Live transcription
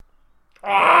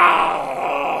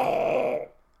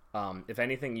If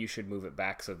anything, you should move it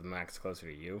back so the mic's closer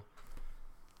to you.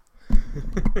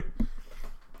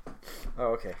 Oh,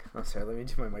 okay. Oh, sorry. Let me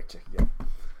do my mic check again.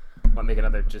 Want to make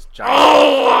another just giant...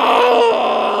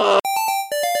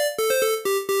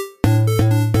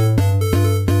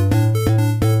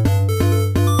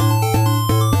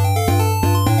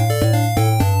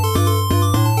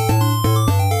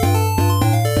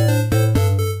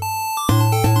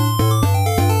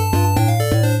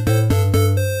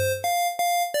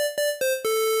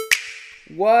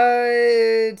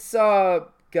 What's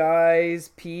up, guys?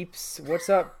 Peeps. What's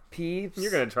up, peeps?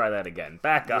 You're going to try that again.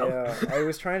 Back up. Yeah, I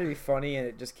was trying to be funny and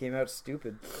it just came out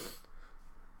stupid.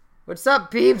 What's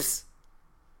up, peeps?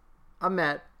 I'm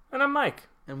Matt. And I'm Mike.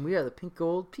 And we are the Pink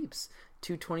Gold Peeps.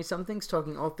 Two 20-somethings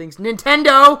talking all things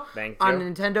Nintendo! Thank you. On a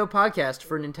Nintendo podcast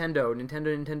for Nintendo.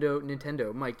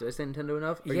 Nintendo. Mike, did I say Nintendo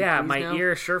enough? Are Yeah, you my now?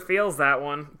 ear sure feels that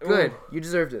one. Good. Ooh. You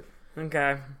deserved it.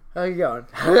 Okay. How you going?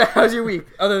 How's your week?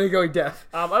 Other than going deaf.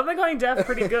 Other than going deaf,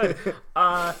 pretty good.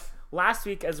 Last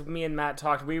week, as me and Matt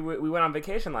talked, we went on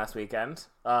vacation last weekend.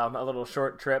 A little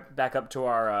short trip back up to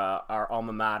our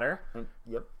alma mater.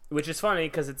 Yep. Which is funny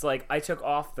because it's like I took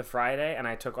off the Friday and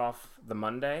I took off the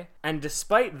Monday. And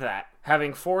despite that,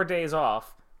 having 4 days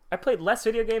off, I played less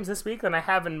video games this week than I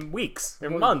have in weeks or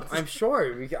months. I'm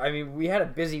sure. We had a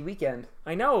busy weekend.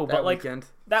 I know, but like weekend.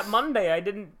 That Monday, I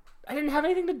didn't have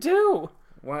anything to do.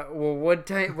 What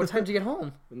time did you get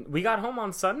home? We got home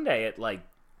on Sunday at like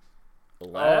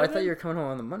 11. Oh, I thought you were coming home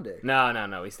on the Monday.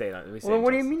 No. We stayed on. Well,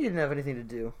 what do you mean you didn't have anything to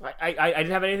do? I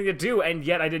didn't have anything to do, and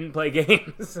yet I didn't play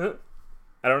games.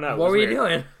 I don't know. What were you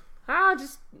doing?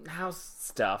 Just house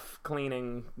stuff,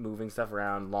 cleaning, moving stuff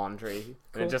around, laundry.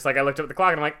 Cool. And just like I looked up at the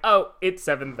clock and I'm like, oh, it's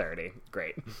 7:30.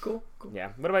 Great. Cool.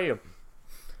 Yeah. What about you?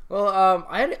 Well,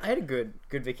 I had a good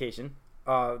vacation.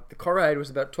 The car ride was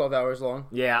about 12 hours long.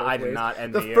 Yeah, I did ways. not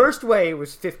envy The you. first way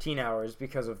was 15 hours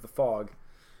because of the fog.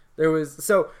 Rob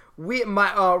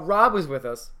was with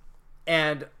us,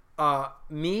 and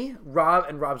me, Rob,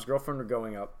 and Rob's girlfriend were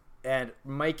going up, and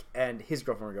Mike and his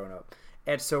girlfriend were going up.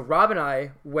 And so Rob and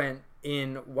I went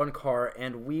in one car,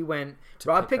 and we went.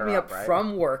 Rob picked me up right?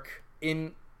 from work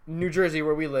in New Jersey,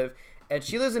 where we live, and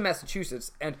she lives in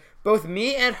Massachusetts. And both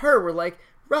me and her were like,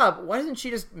 Rob, why doesn't she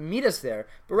just meet us there?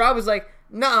 But Rob was like,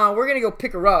 nah, we're going to go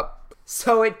pick her up.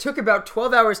 So it took about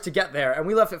 12 hours to get there, and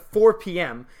we left at 4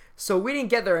 p.m. So we didn't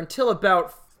get there until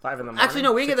about 5 in the morning. Actually,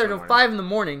 no, we didn't get there until 5 in the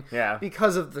morning. Yeah.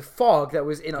 Because of the fog that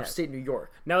was in upstate New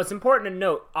York. Now, it's important to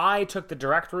note, I took the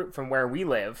direct route from where we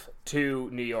live to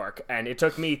New York, and it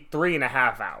took me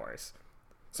 3.5 hours.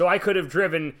 So I could have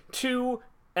driven to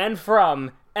and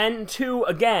from and to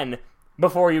again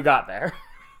before you got there.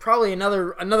 Probably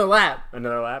another lap.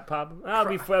 Another lap, Pop?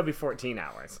 That'll be 14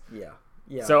 hours. Yeah.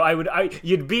 So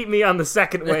you'd beat me on the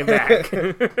second way back.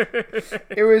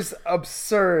 It was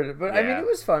absurd, but I mean, it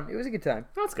was fun. It was a good time.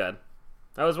 That's good.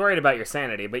 I was worried about your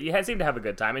sanity, but you seemed to have a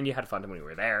good time, and you had fun when you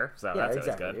were there, so that's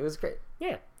exactly. always good. It was great.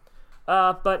 Yeah.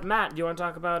 But Matt, do you want to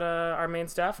talk about our main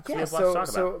stuff? Yeah,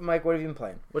 so Mike, what have you been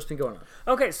playing? What's been going on?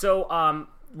 Okay, so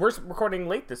we're recording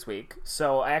late this week,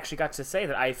 so I actually got to say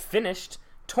that I finished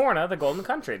Torna, the Golden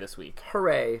Country this week.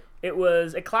 Hooray.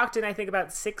 It clocked in, I think,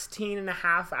 about 16 and a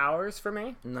half hours for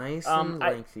me. Nice and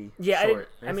lengthy. Short.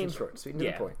 Short. Sweet to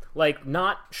the point. Like,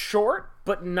 not short,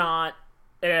 but not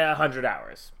 100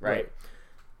 hours, right?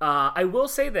 I will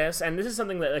say this, and this is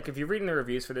something that, like, if you're reading the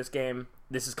reviews for this game,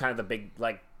 this is kind of the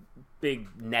big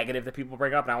negative that people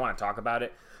bring up, and I want to talk about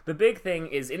it. The big thing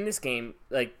is, in this game,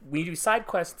 like, when you do side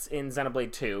quests in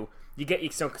Xenoblade 2, you get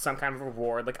some kind of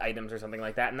reward, like items or something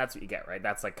like that, and that's what you get, right?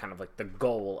 That's like kind of like the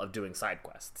goal of doing side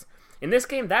quests. In this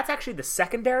game, that's actually the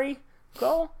secondary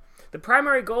goal. The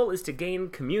primary goal is to gain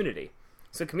community.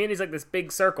 So community is like this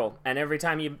big circle, and every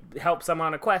time you help someone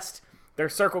on a quest, their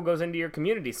circle goes into your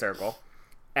community circle,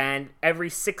 and every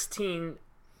 16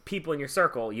 people in your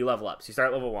circle, you level up. So you start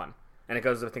at level 1, and it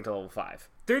goes, I think, to level 5.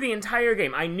 Through the entire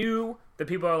game, I knew that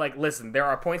people are like, listen, there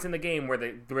are points in the game where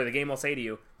the game will say to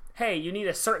you, hey, you need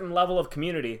a certain level of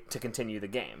community to continue the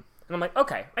game. And I'm like,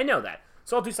 okay, I know that.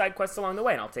 So I'll do side quests along the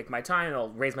way, and I'll take my time, and I'll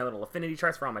raise my little affinity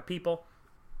charts for all my people.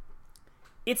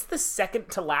 It's the second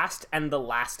to last and the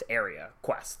last area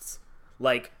quests.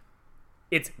 Like,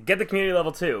 it's get the community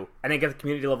level 2, and then get the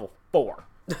community level 4.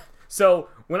 So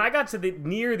when I got to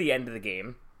near the end of the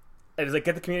game, it was like,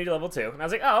 get the community level 2, and I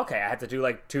was like, oh, okay, I had to do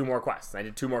like 2 more quests. And I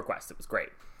did 2 more quests. It was great.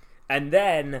 And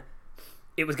then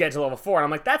it was getting to level 4, and I'm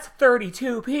like, that's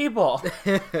 32 people.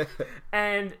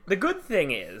 And the good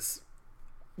thing is,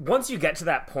 once you get to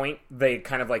that point, they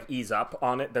kind of like ease up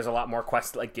on it. There's a lot more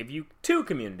quests that like give you to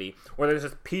community, or there's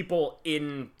just people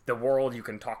in the world you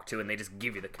can talk to, and they just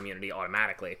give you the community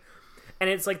automatically. And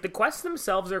it's like the quests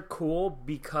themselves are cool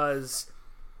because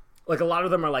like a lot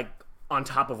of them are like on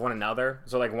top of one another.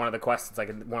 So like one of the quests, it's like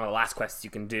one of the last quests you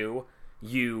can do.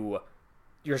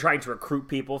 You're trying to recruit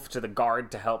people to the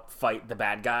guard to help fight the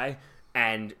bad guy.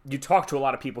 And you talk to a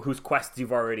lot of people whose quests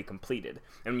you've already completed.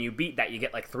 And when you beat that, you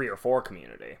get like 3 or 4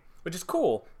 community, which is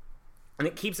cool. And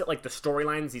it keeps it like the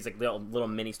storylines, these like little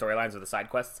mini storylines or the side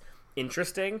quests,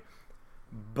 interesting.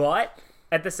 But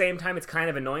at the same time, it's kind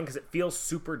of annoying because it feels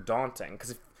super daunting.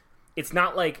 Because it's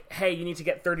not like, hey, you need to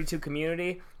get 32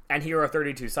 community and here are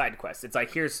 32 side quests. It's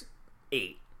like, here's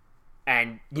 8.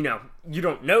 And, you know, you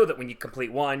don't know that when you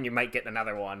complete one, you might get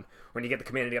another one. When you get the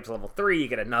community up to level 3, you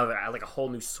get another, like a whole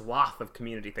new swath of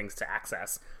community things to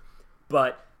access.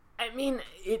 But, I mean,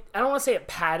 I don't want to say it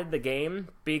padded the game,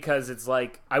 because it's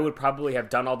like, I would probably have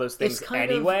done all those things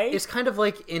anyway. It's kind of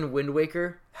like in Wind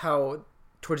Waker, how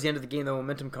towards the end of the game, the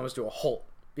momentum comes to a halt,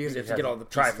 because you have to get all the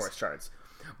pieces. Triforce shards.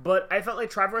 But I felt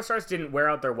like Triforce shards didn't wear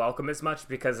out their welcome as much,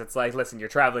 because it's like, listen, you're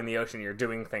traveling the ocean, you're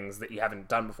doing things that you haven't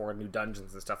done before, new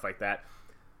dungeons and stuff like that.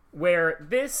 Where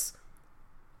this,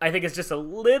 I think, is just a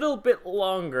little bit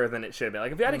longer than it should be.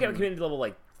 Like, if you had to get a community level,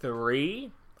 like,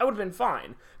 3, I would have been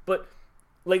fine. But,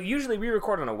 like, usually we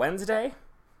record on a Wednesday,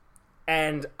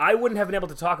 and I wouldn't have been able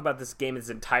to talk about this game in its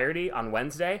entirety on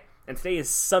Wednesday, and today is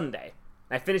Sunday.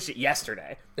 I finished it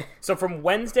yesterday. So from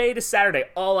Wednesday to Saturday,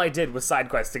 all I did was side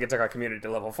quests to get to our community to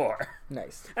level 4.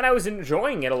 Nice. And I was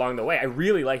enjoying it along the way. I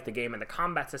really like the game, and the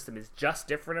combat system is just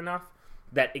different enough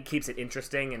that it keeps it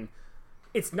interesting, and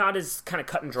it's not as kind of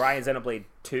cut and dry as Xenoblade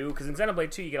 2, because in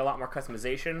Xenoblade 2 you get a lot more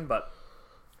customization, but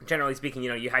generally speaking, you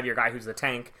know, you have your guy who's the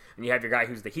tank, and you have your guy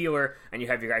who's the healer, and you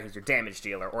have your guy who's your damage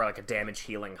dealer, or like a damage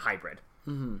healing hybrid.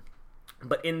 Mm-hmm.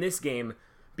 But in this game,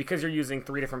 because you're using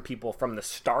 3 different people from the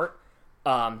start,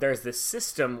 there's this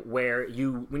system where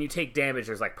when you take damage,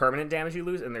 there's like permanent damage you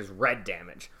lose, and there's red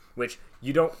damage, which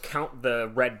you don't count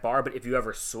the red bar, but if you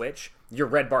ever switch, your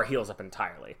red bar heals up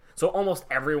entirely. So almost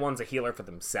everyone's a healer for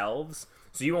themselves,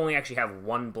 so you only actually have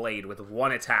one blade with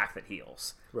one attack that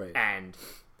heals. Right. And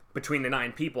between the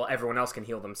 9 people, everyone else can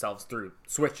heal themselves through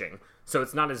switching. So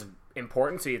it's not as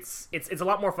important, so it's a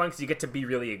lot more fun because you get to be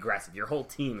really aggressive. Your whole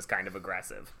team is kind of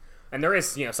aggressive. And there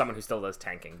is, you know, someone who still does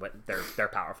tanking, but they're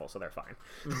powerful, so they're fine.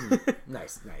 Mm-hmm.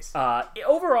 Nice.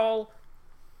 Overall,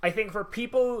 I think for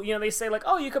people, you know, they say like,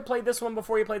 oh, you could play this one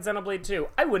before you played Xenoblade 2.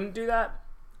 I wouldn't do that.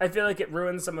 I feel like it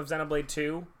ruins some of Xenoblade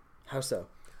 2. How so?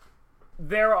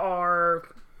 There are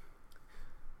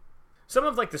some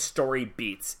of like the story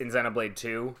beats in Xenoblade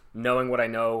 2, knowing what I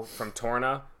know from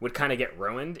Torna, would kind of get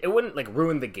ruined. It wouldn't like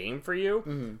ruin the game for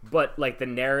you, but like the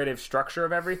narrative structure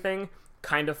of everything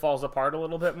kind of falls apart a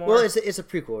little bit more. Well, it's a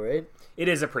prequel, right? It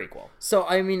is a prequel. So,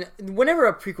 I mean, whenever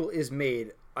a prequel is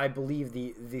made, I believe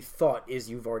the thought is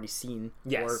you've already seen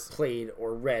or played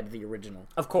or read the original.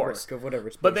 Of course. Work of whatever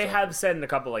it's based But they off have of. said in a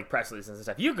couple like press releases and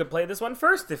stuff, you could play this one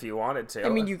first if you wanted to. I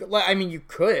mean, you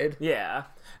could. Yeah.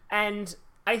 And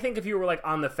I think if you were like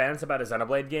on the fence about a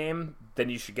Xenoblade game, then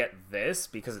you should get this,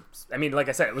 because it's, I mean, like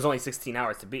I said, it was only 16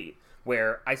 hours to beat,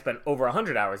 where I spent over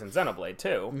 100 hours in Xenoblade 2.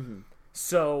 Mm-hmm.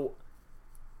 So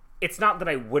it's not that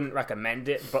I wouldn't recommend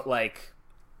it, but like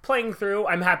playing through,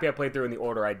 I'm happy I played through in the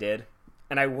order I did.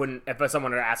 And I wouldn't, if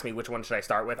someone were to ask me which one should I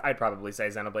start with, I'd probably say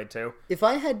Xenoblade 2. If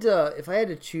I had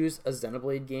to choose a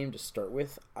Xenoblade game to start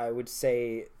with, I would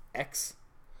say X,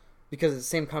 because it's the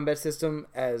same combat system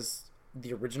as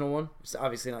the original one. It's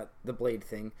obviously not the blade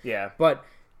thing. Yeah. But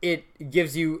it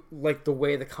gives you like the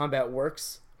way the combat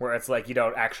works, where it's like you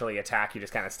don't actually attack, you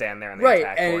just kind of stand there and they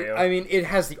attack for you. I mean, it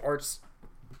has the arts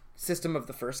system of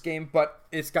the first game, but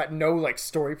it's got no like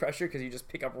story pressure, because you just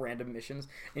pick up random missions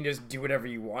and just do whatever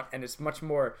you want, and it's much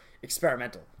more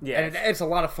experimental. Yeah, and it's a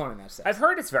lot of fun in that sense. I've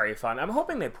heard it's very fun. I'm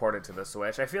hoping they port it to the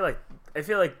Switch. I feel like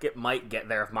it might get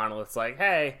there if Monolith's like,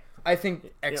 hey. I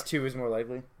think X2 is more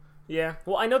likely. Yeah,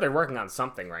 well, I know they're working on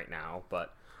something right now,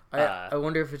 but I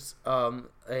wonder if it's I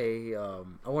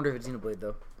wonder if it's Xenoblade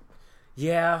though.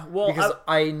 Yeah, well, because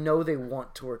I know they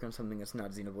want to work on something that's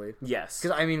not Xenoblade. Yes,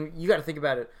 because I mean, you got to think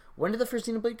about it. When did the first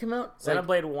Xenoblade come out?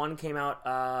 Xenoblade 1 came out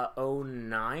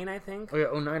 09, I think. Oh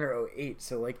yeah, 09 or 08.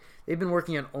 So like they've been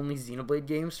working on only Xenoblade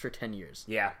games for 10 years.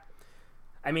 Yeah.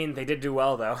 I mean, they did do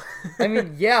well though. I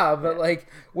mean, yeah, but like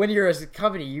when you're a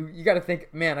company, you got to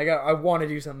think, man, I want to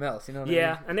do something else. You know what I mean?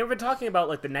 Yeah, and they've been talking about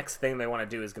like the next thing they want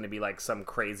to do is going to be like some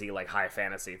crazy like high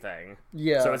fantasy thing.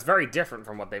 Yeah. So it's very different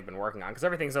from what they've been working on, because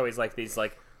everything's always like these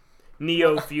like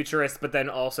neo-futurist, but then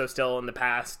also still in the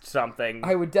past something.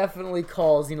 I would definitely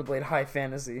call Xenoblade high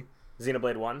fantasy.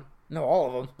 Xenoblade 1? No, all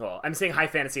of them. Well, I'm saying high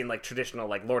fantasy in like traditional,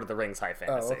 like Lord of the Rings high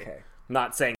fantasy. Oh, okay.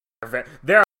 Not saying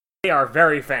they are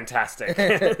very fantastic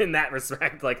in that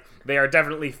respect. Like they are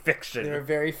definitely fiction. They are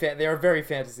very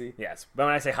fantasy. Yes, but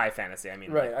when I say high fantasy, I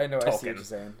mean right. Like I know. Tolkien. I see what you're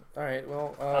saying. All right.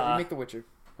 Well, remake The Witcher.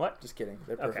 What? Just kidding.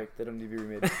 They're perfect. Okay. They don't need to be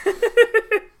remade.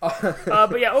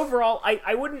 But yeah, overall,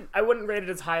 I wouldn't rate it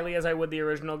as highly as I would the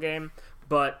original game,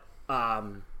 but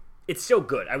it's still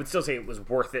good. I would still say it was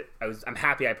worth it. I'm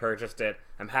happy I purchased it.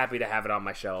 I'm happy to have it on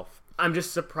my shelf. I'm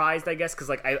just surprised, I guess, because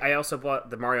like I also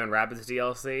bought the Mario and Rabbids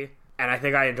DLC, and I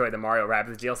think I enjoyed the Mario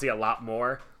Rabbids DLC a lot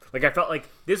more. Like I felt like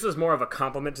this was more of a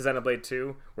compliment to Xenoblade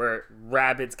 2, where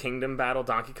Rabbids Kingdom Battle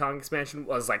Donkey Kong expansion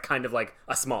was like kind of like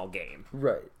a small game.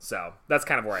 Right. So that's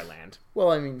kind of where I land.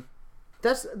 Well, I mean,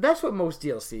 that's what most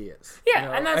DLC is. Yeah, you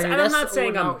know? and that's, I mean, and I'm not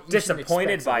saying I'm you shouldn't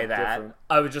disappointed expect by something that.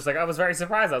 different. I was very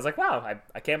surprised. I was like, wow,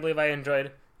 I can't believe I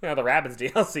enjoyed the Rabbids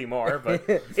DLC more, but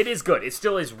it is good. It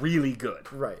still is really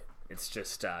good. Right. It's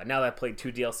just now that I've played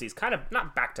 2 DLCs, kind of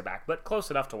not back to back, but close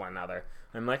enough to one another.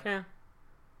 I'm like,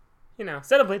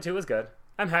 Xenoblade 2 was good.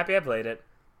 I'm happy I played it.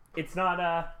 It's not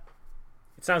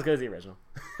as good as the original.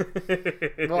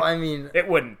 Well, I mean, it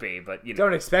wouldn't be, but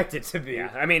don't expect it to be. Yeah,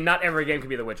 I mean, not every game can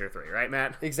be The Witcher 3, right,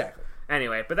 Matt? Exactly.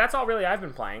 Anyway, but that's all really I've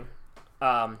been playing.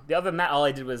 Other than that, all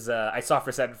I did was I saw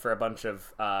for a bunch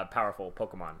of powerful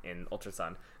Pokemon in Ultra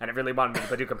Sun, and it really wanted me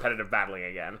to do competitive battling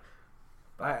again.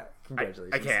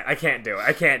 Congratulations. I can't do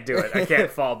it. I can't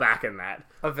fall back in that.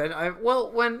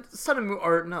 When Sun and Moon,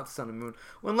 or not Sun and Moon,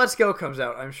 when Let's Go comes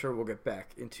out, I'm sure we'll get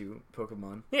back into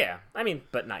Pokemon. Yeah, I mean,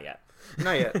 but not yet.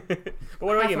 Not yet. But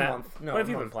what about you, Matt? No, what have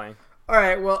you been playing? All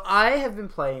right. Well, I have been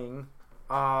playing.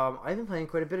 I've been playing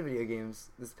quite a bit of video games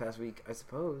this past week, I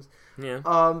suppose. Yeah.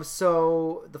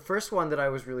 So the first one that I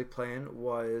was really playing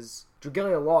was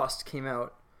Dragalia Lost came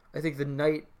out. I think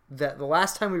the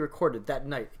last time we recorded, that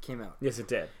night it came out. Yes, it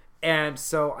did. And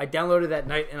so I downloaded that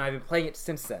night, and I've been playing it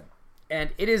since then.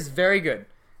 And it is very good.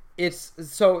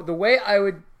 So the way I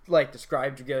would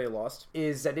describe Dragalia Lost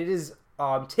is that it is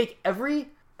take every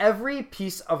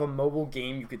piece of a mobile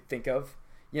game you could think of,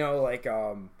 like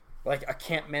a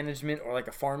camp management or like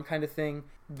a farm kind of thing.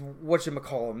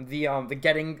 Whatchamacallem,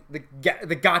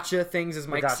 the gotcha things, as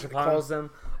Mike calls them.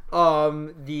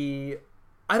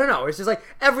 I don't know. It's just like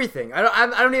everything.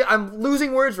 I'm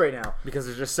losing words right now because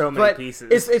there's just so many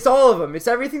pieces. It's all of them. It's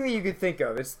everything that you could think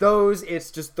of. It's those.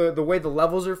 It's just the way the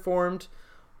levels are formed.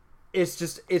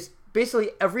 It's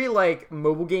basically every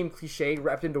mobile game cliche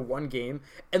wrapped into one game,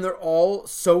 and they're all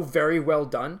so very well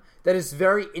done that it's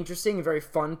very interesting and very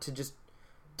fun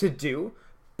to do.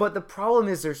 But the problem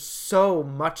is there's so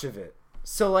much of it.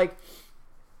 So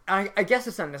I guess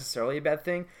it's not necessarily a bad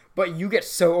thing, but you get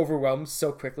so overwhelmed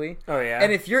so quickly. Oh, yeah.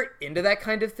 And if you're into that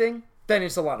kind of thing, then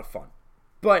it's a lot of fun.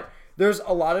 But there's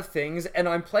a lot of things, and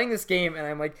I'm playing this game, and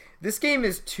I'm like, this game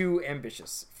is too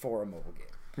ambitious for a mobile game.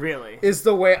 Really? Is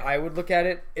the way I would look at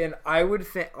it. And I would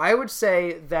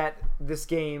say that this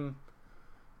game,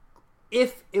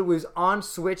 if it was on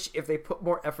Switch, if they put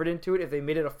more effort into it, if they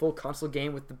made it a full console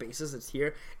game with the basis that's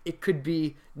here, it could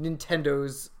be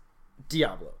Nintendo's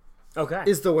Diablo. Okay.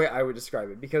 Is the way I would describe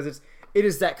it, because it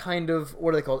is that kind of,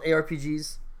 what are they called,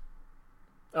 ARPGs?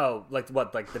 Oh, like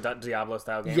what? Like the Diablo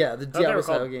style game? Yeah, the Diablo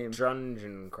style game.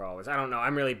 Dungeon crawlers. I don't know.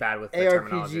 I'm really bad with the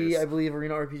ARPG, I believe,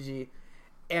 Arena RPG,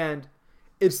 and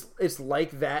it's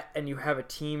like that. And you have a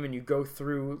team, and you go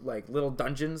through little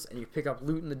dungeons, and you pick up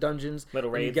loot in the dungeons, little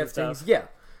raids and you get and stuff. Things. Yeah,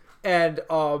 and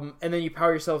then you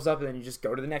power yourselves up, and then you just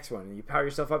go to the next one, and you power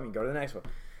yourself up, and you go to the next one.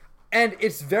 And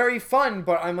it's very fun,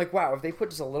 but I'm like, wow, if they put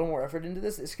just a little more effort into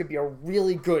this could be a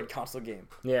really good console game.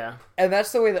 Yeah. And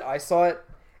that's the way that I saw it.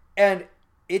 And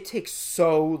it takes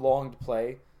so long to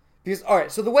play. Because, alright,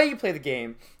 so the way you play the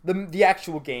game, the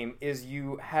actual game, is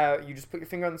you just put your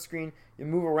finger on the screen, you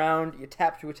move around, you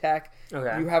tap to attack.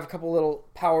 Okay. You have a couple little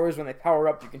powers. When they power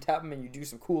up, you can tap them and you do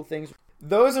some cool things.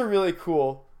 Those are really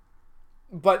cool.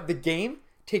 But the game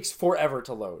takes forever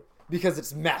to load. Because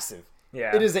it's massive.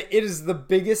 Yeah. It is the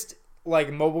biggest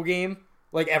mobile game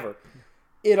ever.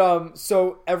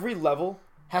 So every level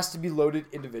has to be loaded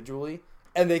individually,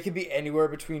 and they can be anywhere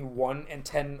between 1 and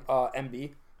 10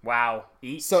 MB. Wow.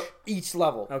 Each? So each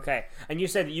level. Okay. And you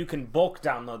said that you can bulk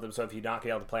download them, so if you're not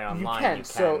able to play online, you can.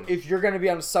 So if you're going to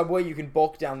be on a subway, you can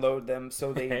bulk download them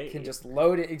so they can just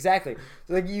load it. Exactly.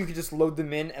 So you can just load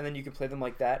them in, and then you can play them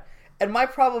like that. And my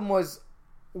problem was,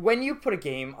 when you put a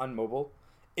game on mobile,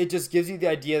 it just gives you the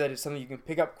idea that it's something you can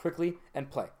pick up quickly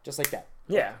and play. Just like that.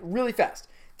 Yeah. Really fast.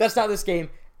 That's not this game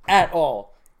at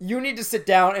all. you need to sit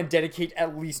down and dedicate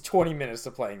at least 20 minutes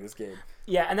to playing this game.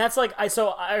 Yeah, and that's like,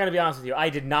 so I gotta be honest with you, I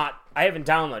haven't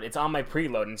downloaded. It's on my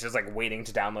preload, and it's just like waiting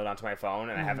to download onto my phone,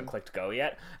 and I haven't clicked go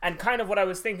yet. And kind of what I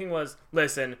was thinking was,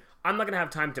 listen, I'm not gonna have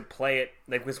time to play it.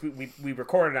 Like, we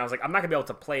recorded, and I was like, I'm not gonna be able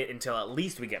to play it until at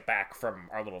least we get back from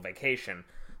our little vacation.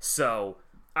 So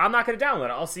I'm not gonna download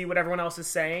it. I'll see what everyone else is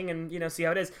saying, and see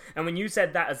how it is. And when you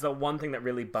said that, is the one thing that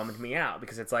really bummed me out,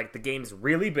 because it's like the game's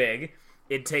really big.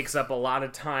 It takes up a lot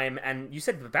of time, and you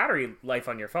said the battery life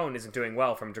on your phone isn't doing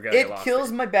well from Dragalia Lost. It kills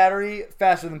my battery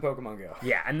faster than Pokemon Go.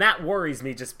 Yeah, and that worries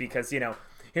me just because,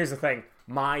 here's the thing.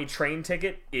 My train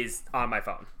ticket is on my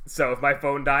phone. So if my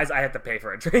phone dies, I have to pay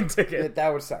for a train ticket.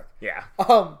 That would suck. Yeah.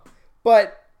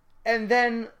 And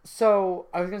then, so,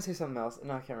 I was going to say something else, and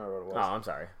now I can't remember what it was. Oh, I'm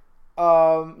sorry.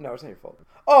 No, it's not your fault.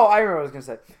 Oh, I remember what I was going to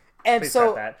say. And Please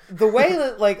so, that. the way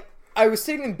that, like, I was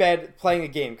sitting in bed playing a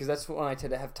game, because that's when I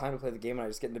tend to have time to play the game, and I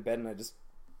just get into bed and I just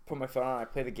put my phone on and I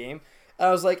play the game. And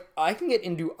I was like, I can get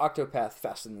into Octopath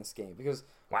faster than this game, because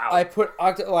I put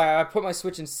my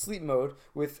Switch in sleep mode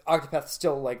with Octopath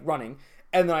still, like, running,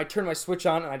 and then I turn my Switch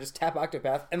on and I just tap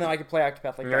Octopath, and then I can play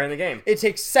Octopath like You're in the game. It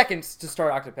takes seconds to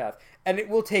start Octopath, and it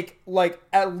will take, like,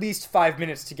 at least 5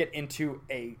 minutes to get into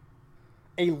a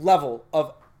level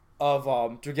of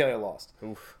Dragalia Lost.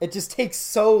 Oof. It just takes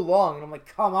so long, and I'm like,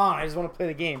 come on, I just want to play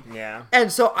the game. Yeah.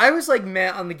 And so I was like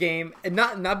mad on the game, and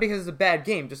not because it's a bad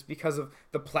game, just because of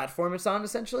the platform it's on,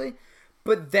 essentially.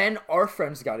 But then our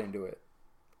friends got into it.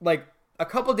 Like, a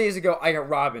couple days ago, I got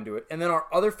Rob into it, and then our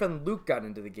other friend Luke got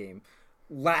into the game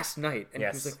last night, and he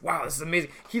was like, wow, this is amazing.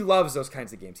 He loves those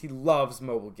kinds of games. He loves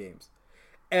mobile games.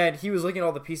 And he was looking at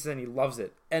all the pieces, and he loves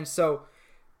it. And so,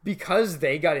 because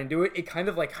they got into it, it kind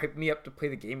of like hyped me up to play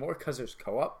the game more, because there's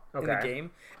co-op in the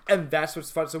game, and that's what's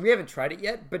fun. So we haven't tried it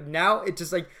yet, but now it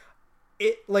just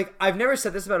I've never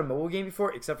said this about a mobile game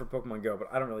before, except for Pokemon Go, but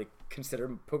I don't really consider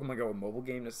Pokemon Go a mobile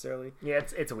game necessarily. Yeah,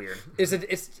 it's weird.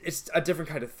 It's a different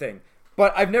kind of thing.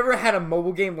 But I've never had a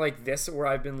mobile game like this where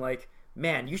I've been like,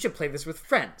 man, you should play this with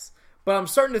friends. But I'm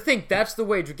starting to think that's the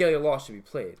way Dragalia Lost should be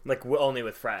played. Like, only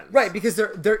with friends. Right, because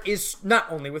there is,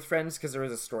 not only with friends, because there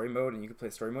is a story mode, and you can play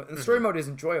story mode. And the story mode is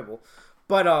enjoyable.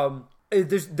 But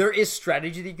there is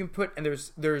strategy that you can put, and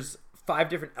there's 5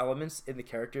 different elements in the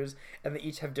characters, and they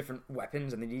each have different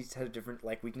weapons, and they each have different,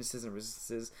 like, weaknesses and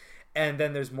resistances. And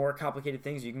then there's more complicated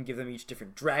things. You can give them each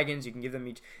different dragons. You can give them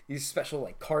each these special,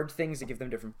 like, card things that give them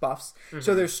different buffs.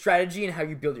 So there's strategy in how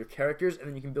you build your characters, and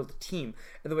then you can build a team.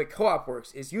 And the way co-op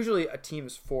works is usually a team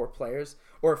is 4 players,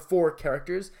 or 4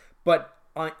 characters, but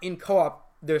in co-op,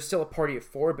 there's still a party of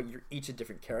 4, but you're each a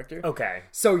different character. Okay.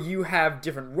 So you have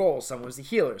different roles. Someone's the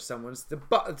healer, someone's the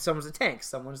tank,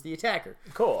 someone's the attacker.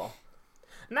 Cool.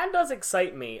 And that does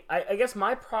excite me. I guess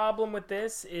my problem with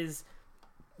this is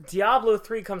Diablo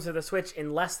 3 comes to the Switch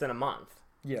in less than a month.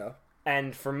 Yeah.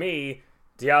 And for me,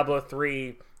 Diablo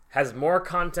 3 has more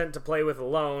content to play with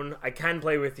alone. I can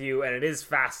play with you, and it is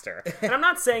faster. And I'm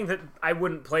not saying that I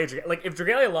wouldn't play like if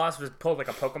Dragalia Lost was pulled like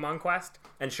a Pokemon Quest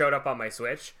and showed up on my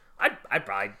Switch,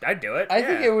 I'd do it. I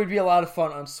think it would be a lot of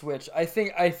fun on Switch. I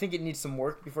think it needs some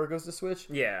work before it goes to Switch.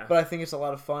 Yeah. But I think it's a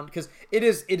lot of fun because it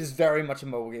is very much a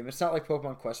mobile game. It's not like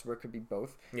Pokemon Quest where it could be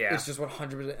both. Yeah. It's just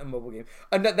 100% a mobile game.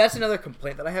 And that's another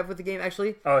complaint that I have with the game,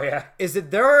 actually. Oh, yeah. Is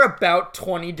that there are about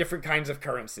 20 different kinds of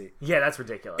currency. Yeah, that's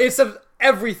ridiculous.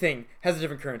 Everything has a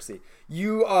different currency.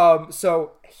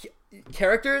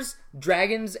 Characters,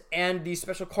 dragons, and these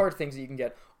special card things that you can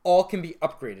get all can be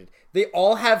upgraded. They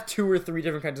all have 2 or 3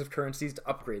 different kinds of currencies to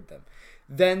upgrade them.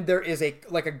 Then there is a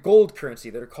gold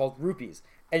currency that are called rupees,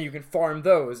 and you can farm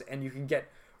those, and you can get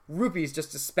rupees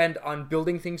just to spend on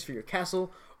building things for your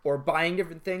castle or buying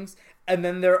different things. And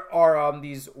then there are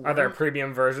these. Are there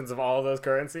premium versions of all of those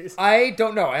currencies? I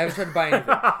don't know. I haven't tried to buy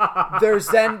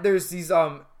anything. there's these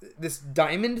this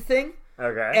diamond thing.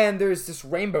 Okay. And there's this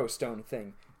rainbow stone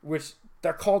thing, which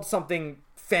they're called something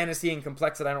fantasy and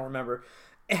complex that I don't remember.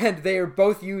 And they are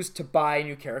both used to buy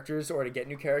new characters or to get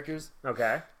new characters.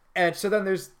 Okay. And so then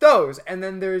there's those. And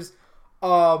then there's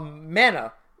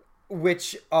mana,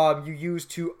 which you use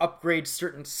to upgrade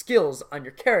certain skills on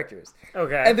your characters.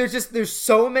 Okay. And there's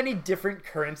so many different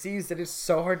currencies that it's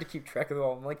so hard to keep track of them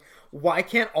all. I'm like, why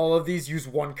can't all of these use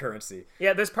one currency?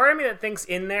 Yeah, there's part of me that thinks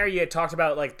in there you had talked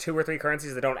about like 2 or 3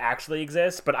 currencies that don't actually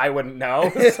exist, but I wouldn't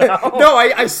know. So. No,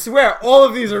 I swear, all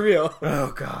of these are real.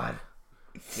 Oh, God.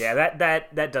 Yeah,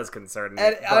 that does concern me.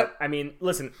 And but, I mean,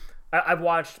 listen, I've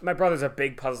watched... My brother's a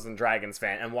big Puzzles and Dragons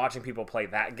fan, and watching people play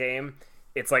that game,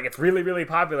 it's like, it's really, really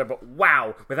popular, but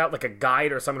wow, without like a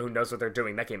guide or someone who knows what they're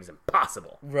doing, that game is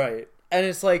impossible. Right. And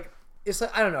it's like,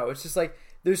 I don't know, it's just like,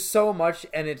 there's so much,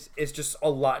 and it's just a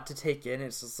lot to take in.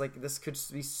 It's just like this could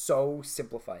just be so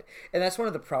simplified, and that's one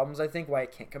of the problems I think why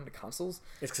it can't come to consoles.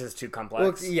 It's because it's too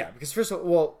complex. Well, yeah, because first of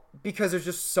all, because there's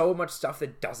just so much stuff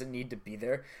that doesn't need to be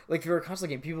there. Like if you're a console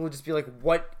game, people would just be like,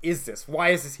 "What is this? Why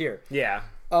is this here?" Yeah.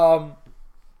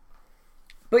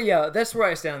 But yeah, that's where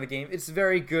I stand on the game. It's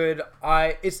very good.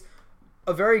 It's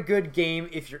a very good game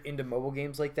if you're into mobile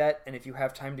games like that, and if you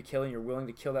have time to kill and you're willing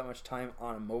to kill that much time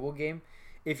on a mobile game.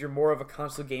 If you're more of a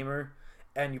console gamer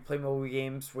and you play mobile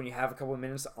games when you have a couple of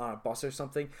minutes on a bus or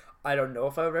something, I don't know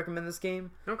if I would recommend this game.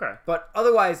 Okay. But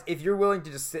otherwise, if you're willing to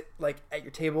just sit like at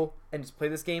your table and just play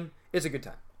this game, it's a good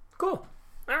time. Cool.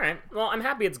 All right. Well, I'm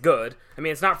happy it's good. I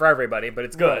mean, it's not for everybody, but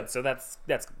it's good. Right. So that's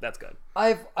good.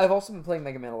 I've also been playing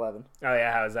Mega Man 11. Oh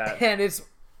yeah, how is that? And it's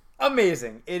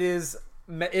amazing. It is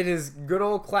good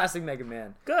old classic Mega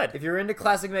Man. Good. If you're into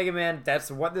classic Mega Man,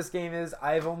 that's what this game is.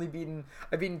 I've beaten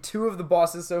 2 of the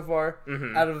bosses so far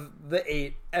out of the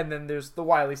 8, and then there's the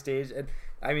Wily stage. And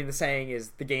I mean, the saying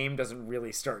is the game doesn't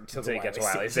really start until the you get to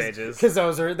Wily stages because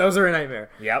those are a nightmare.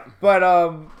 Yep. But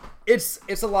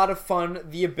it's a lot of fun.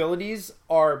 The abilities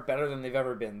are better than they've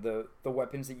ever been. The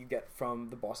weapons that you get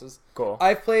from the bosses. Cool.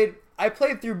 I played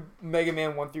through Mega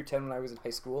Man 1 through 10 when I was in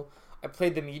high school. I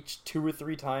played them each 2 or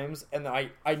 3 times, and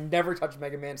I never touched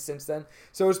Mega Man since then.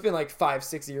 So it's been like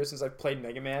 5-6 years since I've played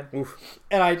Mega Man. Oof.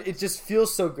 And it just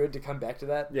feels so good to come back to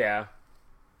that. Yeah.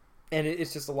 And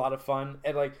it's just a lot of fun.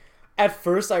 And like at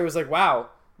first I was like, wow,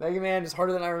 Mega Man is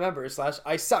harder than I remember. /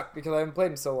 I suck because I haven't played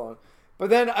in so long.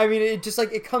 But then I mean it just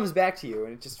like it comes back to you,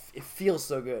 and it feels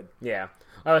so good. Yeah.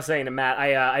 I was saying to Matt,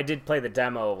 I did play the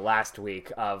demo last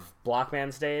week of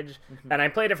Blockman Stage, and I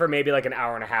played it for maybe like an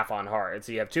hour and a half on hard.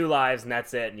 So you have 2 lives, and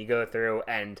that's it, and you go through,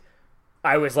 and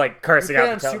I was like cursing You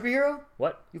out played on Superhero?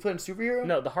 What? You played on Superhero?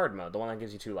 No, the hard mode, the one that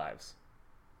gives you 2 lives.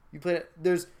 You played it.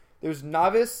 There's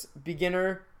novice,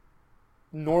 beginner,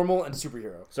 normal, and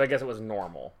superhero. So I guess it was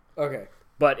normal. Okay.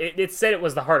 But it said it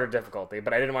was the harder difficulty,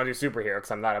 but I didn't want to do superhero because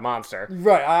I'm not a monster.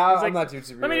 Right, I'm like, not doing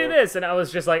superhero. Let me do this, and I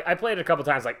was just like, I played it a couple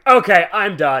times, like, okay,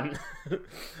 I'm done.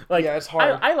 Like, yeah, it's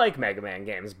hard. I like Mega Man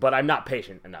games, but I'm not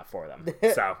patient enough for them.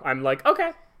 So I'm like,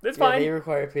 okay, that's Yeah, fine. they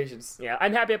require patience. Yeah,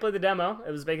 I'm happy I played the demo. It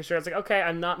was making sure it's like, okay,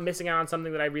 I'm not missing out on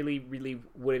something that I really, really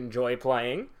would enjoy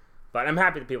playing. But I'm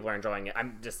happy that people are enjoying it.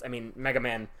 I mean, Mega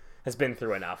Man has been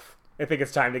through enough. I think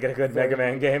it's time to get a good Mega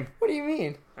Man game. What do you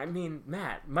mean? I mean,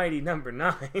 Matt, Mighty Number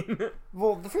 9.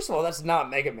 Well, first of all, that's not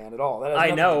Mega Man at all. That has I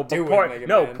nothing know, to do but with Mega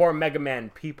Man. poor Mega Man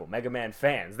people, Mega Man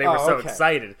fans. They were so okay.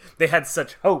 excited. They had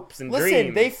such hopes and Listen,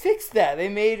 dreams. they fixed that. They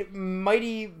made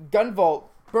Mighty Gunvolt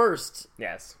Burst.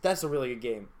 Yes. That's a really good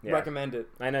game. Yeah. Recommend it.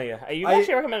 I know you. You've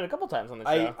actually recommended it a couple times on the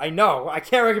show. I know. I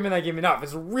can't recommend that game enough.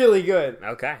 It's really good.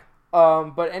 Okay.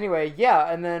 But anyway,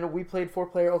 yeah, and then we played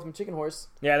 4-player Ultimate Chicken Horse.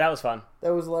 Yeah, that was fun.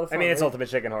 That was a lot of fun. I mean, it's right? Ultimate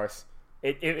Chicken Horse.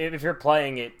 If you're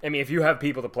playing it, I mean, if you have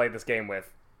people to play this game with,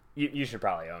 you should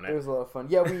probably own It it. was a lot of fun.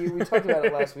 Yeah, we talked about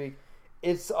it last week.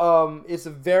 It's a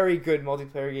very good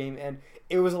multiplayer game, and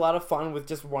it was a lot of fun with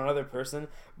just one other person.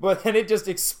 But then it just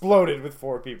exploded with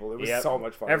 4 people. It was so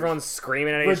much fun. Everyone's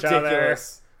screaming at each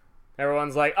ridiculous. other.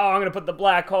 Everyone's like, "Oh, I'm gonna put the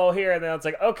black hole here," and then it's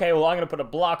like, "Okay, well, I'm gonna put a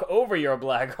block over your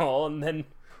black hole," and then,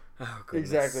 oh,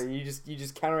 goodness. Exactly. You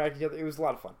just counteract each other. It was a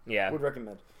lot of fun. Yeah. Would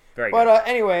recommend. Very But good.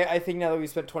 anyway, I think now that we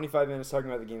spent 25 minutes talking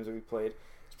about the games that we played,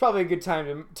 it's probably a good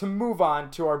time to move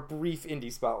on to our brief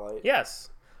indie spotlight. Yes.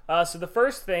 So the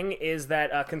first thing is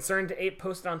that Concerned 8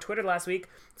 posted on Twitter last week,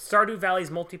 Stardew Valley's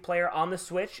multiplayer on the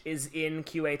Switch is in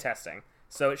QA testing.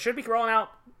 So it should be rolling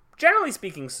out, generally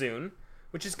speaking, soon,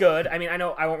 which is good. I mean, I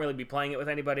know I won't really be playing it with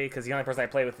anybody because the only person I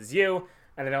play with is you,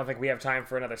 and I don't think we have time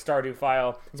for another Stardew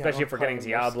file, especially if we're getting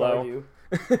Diablo.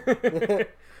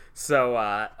 So,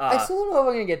 I still don't know if I'm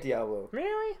going to get Diablo.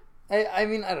 Really? I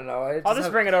mean, I don't know. I'll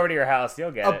just bring it over to your house.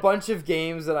 You'll get a it. bunch of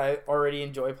games that I already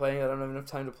enjoy playing that I don't have enough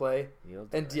time to play. You'll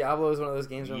do And it. Diablo is one of those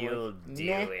games where You'll I'm like, do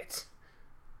nah. it.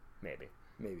 Maybe.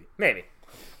 Maybe.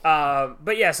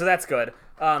 But yeah, so that's good.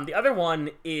 The other one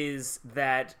is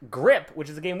that Grip, which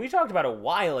is a game we talked about a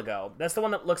while ago. That's the one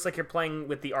that looks like you're playing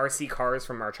with the RC cars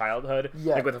from our childhood.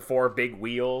 Yeah. Like with the 4 big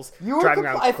wheels. You were driving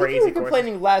around I think crazy you were courses.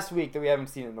 complaining last week that we haven't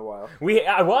seen it in a while.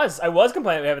 I was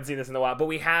complaining we haven't seen this in a while, but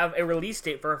we have a release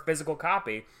date for a physical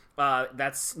copy.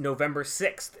 That's November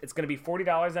 6th. It's going to be $40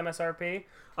 MSRP.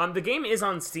 The game is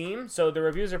on Steam, so the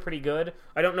reviews are pretty good.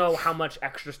 I don't know how much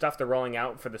extra stuff they're rolling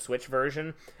out for the Switch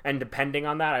version, and depending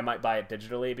on that, I might buy it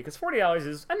digitally, because $40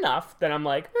 is enough. Then I'm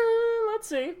like, let's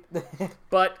see.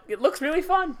 But it looks really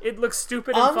fun. It looks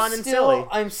stupid and fun and silly.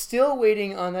 I'm still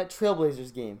waiting on that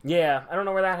Trailblazers game. Yeah, I don't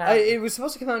know where that happened. It was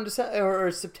supposed to come out in December or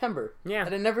September. Yeah.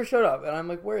 And it never showed up. And I'm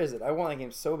like, where is it? I want that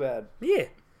game so bad. Yeah.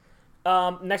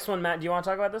 Next one, Matt. Do you want to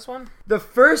talk about this one? The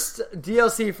first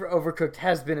DLC for Overcooked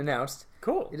has been announced.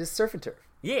 Cool. It is Surf and Turf.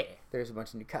 Yeah. There's a bunch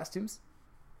of new costumes.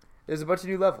 There's a bunch of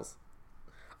new levels.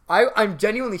 I'm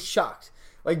genuinely shocked.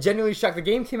 Like, genuinely shocked. The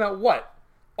game came out, what?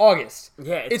 August.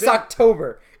 Yeah. It's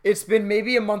October. It's been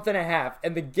maybe a month and a half,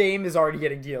 and the game is already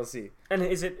getting DLC. And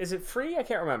is it free? I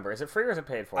can't remember. Is it free or is it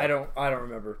paid for? I don't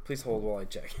remember. Please hold while I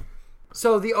check.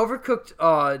 So the Overcooked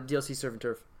DLC Surf and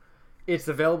Turf, it's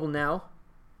available now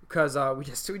because we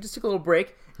just took a little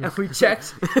break and we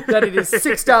checked that it is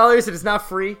 $6. It is not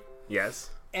free. Yes.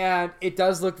 And it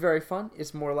does look very fun.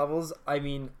 It's more levels. I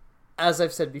mean, as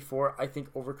I've said before, I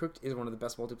think Overcooked is one of the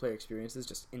best multiplayer experiences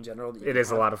just in general. It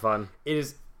is a lot of fun. It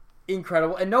is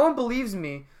incredible. And no one believes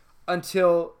me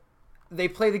until they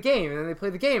play the game. And then they play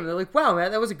the game and they're like, wow,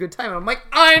 man, that was a good time. And I'm like,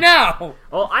 I know!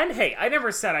 Well, I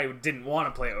never said I didn't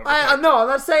want to play Overcooked. No, I'm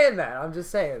not saying that. I'm just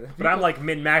saying that. But I'm like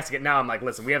min-maxing it now. I'm like,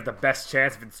 listen, we have the best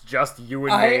chance if it's just you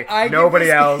and me. I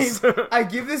Nobody else. I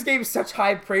give this game such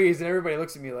high praise and everybody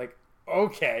looks at me like,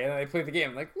 okay. And then I play the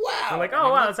game. I'm like, wow. I'm like,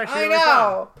 oh, wow, that's actually really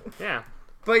fun. Yeah.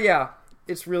 But yeah,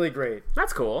 it's really great.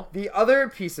 That's cool. The other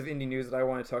piece of indie news that I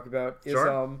want to talk about is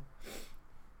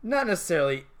not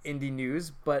necessarily indie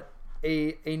news, but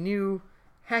a new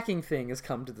hacking thing has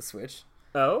come to the Switch.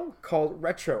 Oh? Called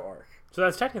RetroArch. So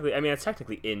that's technically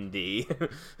indie.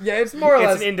 Yeah, it's more or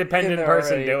less it's an independent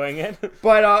person doing it.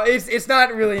 But it's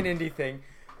not really an indie thing.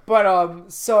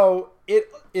 But so it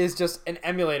is just an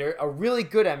emulator, a really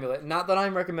good emulator. Not that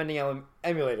I'm recommending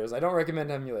emulators. I don't recommend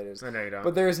emulators. I know you don't.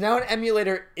 But there is now an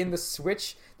emulator in the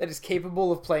Switch that is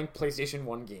capable of playing PlayStation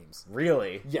 1 games.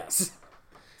 Really? Yes.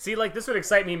 See, like, this would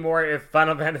excite me more if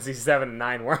Final Fantasy 7 and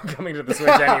 9 weren't coming to the Switch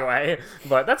anyway.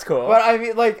 But that's cool. But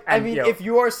I mean, if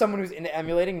you are someone who's into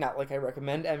emulating, not like I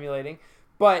recommend emulating,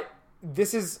 but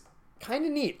this is kind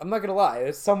of neat. I'm not gonna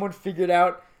lie. Someone figured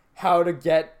out how to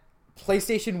get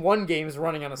PlayStation 1 games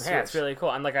running on a Switch. Yeah, it's really cool.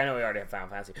 And like, I know we already have Final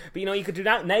Fantasy, but you know, you could do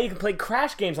that. Now you can play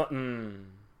Crash games on.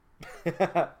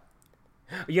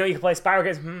 You know, you can play Spyro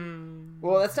games.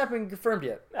 Well, that's not been confirmed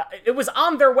yet. It was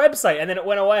on their website, and then it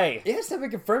went away. Yeah, it's not been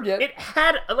confirmed yet. It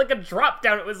had like a drop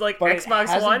down. It was like But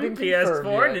Xbox One, PS4,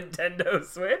 Nintendo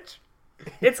Switch.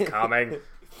 It's coming.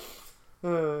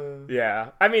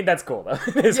 Yeah, I mean that's cool though.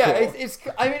 It's yeah, cool.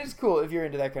 it's cool if you're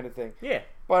into that kind of thing. Yeah.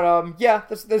 But yeah,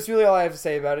 that's really all I have to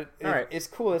say about it. All right. It's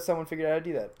cool that someone figured out how to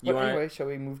do that. But anyway, shall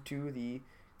we move to the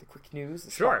quick news,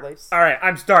 the spotlights? All right,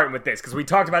 I'm starting with this because we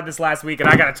talked about this last week, and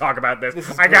I got to talk about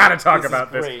this. I got to talk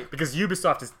about this because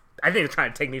Ubisoft is. I think they're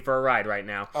trying to take me for a ride right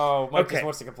now. Oh, Mike just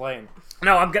wants to complain.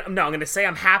 No, I'm gonna say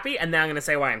I'm happy, and then I'm gonna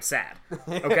say why I'm sad.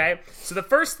 Okay. So the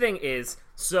first thing is,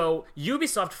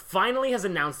 Ubisoft finally has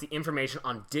announced the information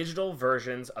on digital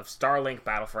versions of Starlink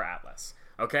Battle for Atlas.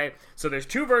 Okay. So there's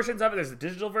two versions of it. There's the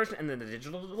digital version and then the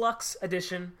digital deluxe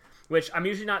edition, which I'm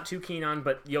usually not too keen on,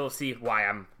 but you'll see why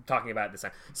I'm talking about it this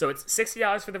time. So it's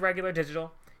 $60 for the regular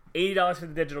digital, $80 for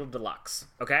the digital deluxe.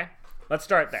 Okay? Let's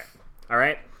start there. All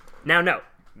right? Now, note,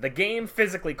 the game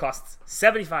physically costs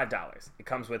 $75. It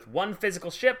comes with one physical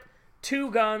ship,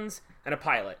 2 guns, and a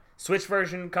pilot. Switch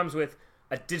version comes with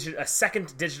a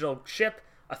second digital ship,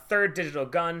 a third digital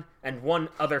gun, and one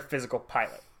other physical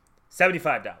pilot.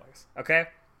 $75. Okay?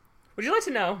 Would you like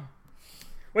to know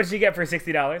what did you get for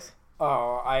 $60?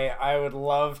 Oh, I would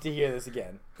love to hear this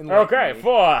again. Okay,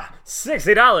 for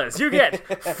 $60, you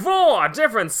get 4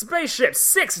 different spaceships,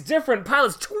 6 different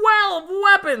pilots, 12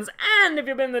 weapons, and if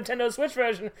you've been the Nintendo Switch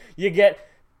version, you get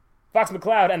Fox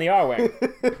McCloud and the R-Wing.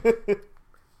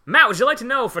 Matt, would you like to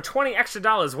know for $20 extra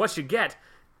what you get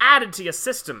added to your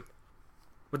system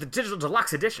with the Digital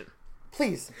Deluxe Edition?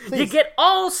 Please. You get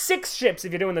all 6 ships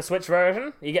if you're doing the Switch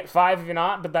version. You get 5 if you're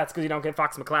not, but that's because you don't get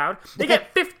Fox McCloud. You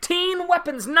get 15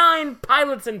 weapons, 9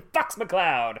 pilots, and Fox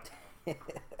McCloud.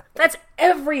 That's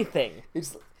everything.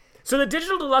 So the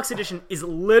Digital Deluxe Edition is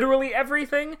literally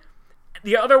everything.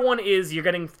 The other one is you're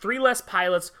getting 3 less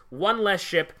pilots, 1 less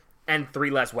ship, and 3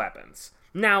 less weapons.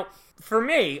 Now, for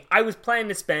me, I was planning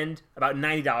to spend about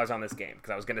 $90 on this game because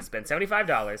I was going to spend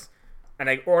 $75, and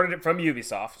I ordered it from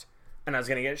Ubisoft. And I was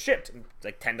going to get it shipped.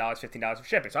 Like $10, $15 for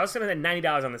shipping. So I was going to spend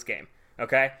 $90 on this game.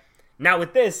 Okay? Now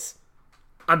with this,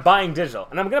 I'm buying digital.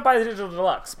 And I'm going to buy the Digital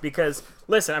Deluxe. Because,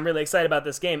 listen, I'm really excited about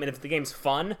this game. And if the game's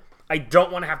fun, I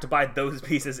don't want to have to buy those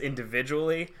pieces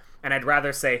individually. And I'd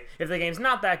rather say, if the game's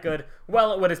not that good,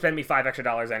 well, it would have spent me $5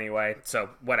 extra anyway. So,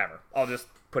 whatever. I'll just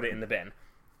put it in the bin.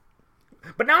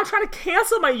 But now I'm trying to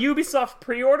cancel my Ubisoft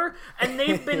pre-order, and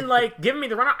they've been, giving me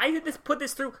the runaround. I put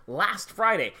this through last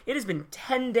Friday. It has been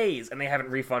 10 days, and they haven't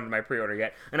refunded my pre-order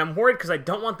yet. And I'm worried because I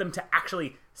don't want them to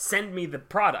actually send me the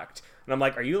product. And I'm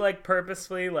like, are you,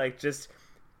 purposefully, just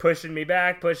pushing me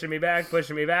back. So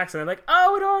they're like,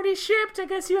 oh, it already shipped. I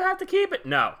guess you have to keep it.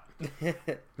 No,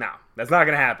 that's not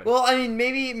gonna happen. Well, I mean,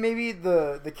 maybe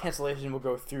the cancellation will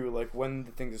go through like when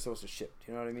the things are supposed to ship.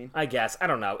 Do you know what I mean? I guess. I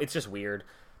don't know. It's just weird.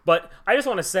 But I just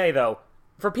want to say though,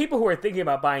 for people who are thinking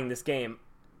about buying this game,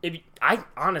 I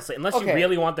honestly, unless you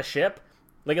really want the ship.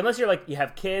 Like, unless you're, like, you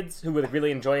have kids who would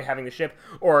really enjoy having the ship,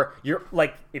 or you're,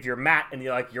 like, if you're Matt and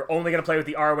you're, like, you're only going to play with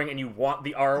the R-Wing and you want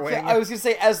the R-Wing. Yeah, I was going to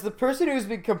say, as the person who's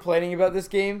been complaining about this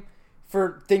game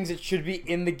for things that should be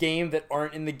in the game that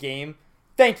aren't in the game,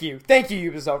 thank you,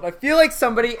 Ubisoft. I feel like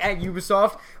somebody at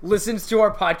Ubisoft listens to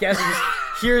our podcast and just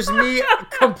hears me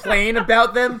complain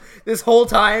about them this whole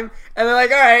time, and they're like,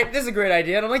 all right, this is a great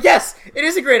idea. And I'm like, yes, it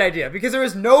is a great idea, because there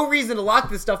is no reason to lock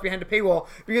this stuff behind a paywall,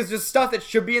 because there's stuff that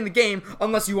should be in the game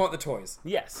unless you want the toys.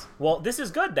 Yes. Well, this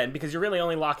is good then, because you're really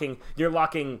only locking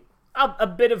a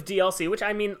bit of DLC, which,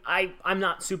 I mean, I'm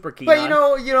not super keen on.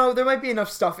 But, you know, there might be enough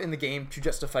stuff in the game to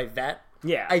justify that.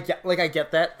 Yeah. I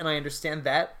get that, and I understand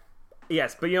that.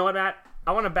 Yes, but you know what, Matt?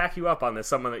 I want to back you up on this,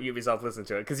 someone that Ubisoft listened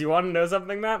to it, because you want to know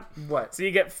something, Matt? What? So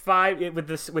you get 5, with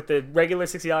the regular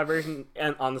 $60 version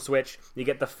and on the Switch, you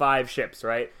get the 5 ships,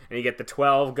 right? And you get the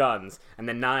 12 guns, and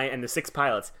the 9, and the 6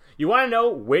 pilots. You want to know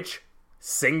which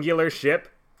singular ship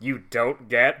you don't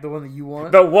get? The one that you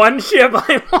want? The one ship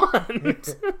I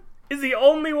want is the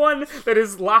only one that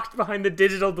is locked behind the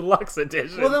Digital Deluxe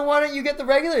Edition. Well, then why don't you get the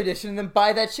regular edition and then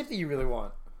buy that ship that you really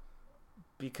want?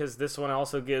 Because this one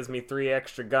also gives me 3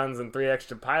 extra guns and 3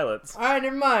 extra pilots. Alright,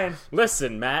 never mind.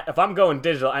 Listen, Matt, if I'm going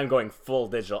digital, I'm going full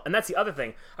digital. And that's the other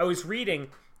thing. I was reading,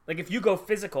 like, if you go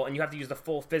physical and you have to use the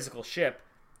full physical ship,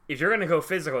 if you're going to go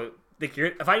physical, like,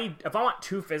 if I want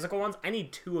 2 physical ones, I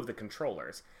need 2 of the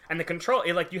controllers. And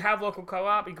the like, you have local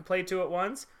co-op, you can play 2 at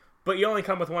once, but you only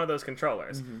come with one of those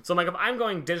controllers. Mm-hmm. So I'm like, if I'm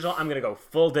going digital, I'm going to go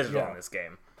full digital in this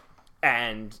game.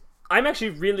 And I'm actually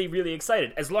really, really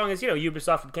excited, as long as,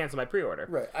 Ubisoft would cancel my pre-order.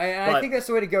 Right. I think that's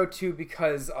the way to go, too,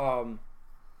 because I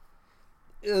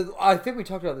think we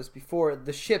talked about this before.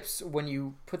 The ships, when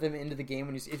you put them into the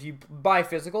game, if you buy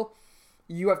physical,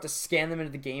 you have to scan them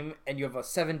into the game, and you have a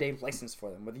 7-day license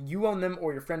for them. Whether you own them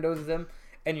or your friend owns them,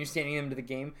 and you're scanning them into the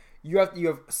game, you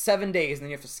have 7 days, and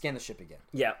then you have to scan the ship again.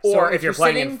 Yeah, or so if you're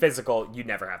playing in physical, you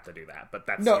never have to do that. But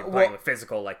that's you're playing with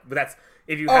physical, but that's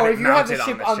if you have it mounted the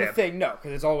ship on the thing, no,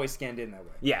 because it's always scanned in that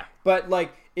way. Yeah, but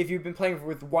like if you've been playing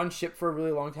with one ship for a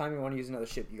really long time, you want to use another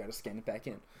ship, you got to scan it back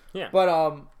in. Yeah,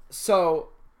 but so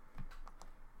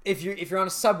if you're on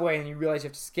a subway and you realize you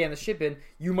have to scan the ship in,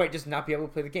 you might just not be able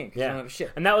to play the game because you don't have a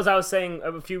ship. And that was I was saying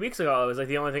a few weeks ago. I was like,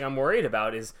 the only thing I'm worried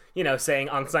about is, saying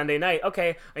on Sunday night,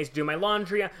 okay, I need to do my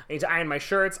laundry, I need to iron my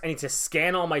shirts, I need to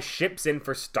scan all my ships in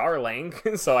for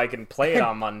Starlink so I can play it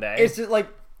on Monday. It's just like,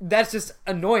 that's just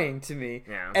annoying to me.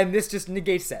 Yeah. And this just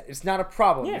negates that. It's not a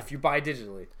problem if you buy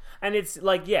digitally. And it's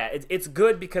like, it's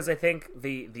good because I think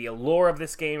the allure of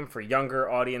this game for younger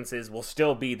audiences will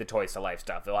still be the Toys to Life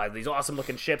stuff. They'll have these awesome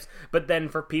looking ships, but then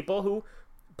for people who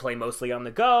play mostly on the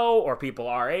go, or people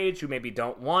our age who maybe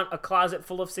don't want a closet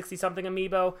full of 60-something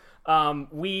amiibo,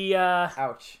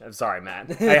 Ouch. I'm sorry,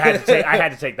 Matt. I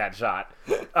had to take that shot.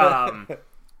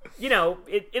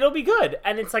 It'll be good.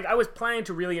 And it's like, I was planning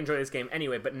to really enjoy this game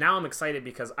anyway, but now I'm excited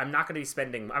because I'm not going to be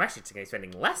spending, I'm actually going to be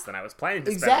spending less than I was planning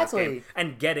to spend this game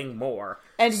and getting more.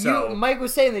 And Mike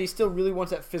was saying that he still really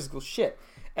wants that physical ship.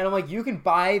 And I'm like, you can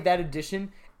buy that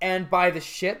edition and buy the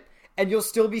ship, and you'll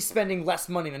still be spending less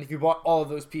money than if you bought all of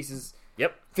those pieces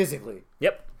physically.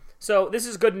 Yep. So this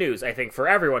is good news, I think, for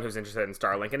everyone who's interested in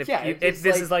Starlink. And if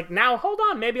this is like, now, hold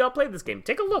on, maybe I'll play this game.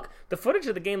 Take a look. The footage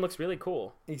of the game looks really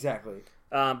cool. Exactly.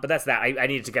 But that's that. I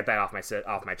needed to get that off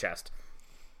my chest.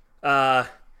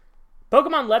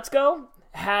 Pokemon Let's Go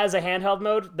has a handheld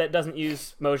mode that doesn't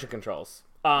use motion controls.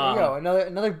 There you go.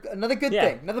 Another good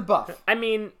thing. Another buff. I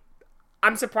mean,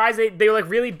 I'm surprised they like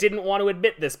really didn't want to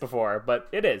admit this before, but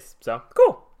it is. So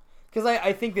cool. Because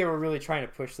I think they were really trying to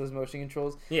push those motion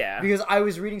controls. Yeah. Because I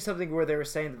was reading something where they were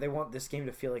saying that they want this game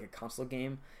to feel like a console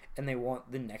game, and they want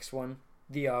the next one,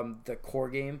 the core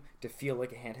game, to feel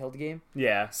like a handheld game.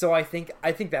 Yeah. So I think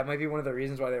that might be one of the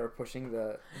reasons why they were pushing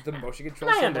the motion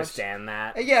controls. I understand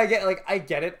that. Yeah, I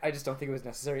get it. I just don't think it was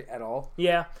necessary at all.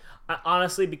 Yeah.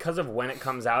 Honestly, because of when it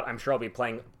comes out, I'm sure I'll be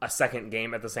playing a second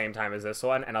game at the same time as this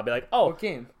one, and I'll be like, oh, what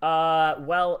game?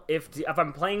 Well, if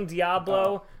I'm playing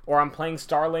Diablo or I'm playing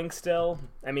Starlink still,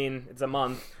 I mean, it's a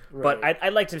month. Right. But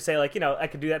I'd like to say, like, I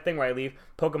could do that thing where I leave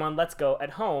Pokemon Let's Go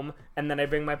at home, and then I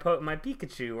bring my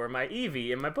Pikachu or my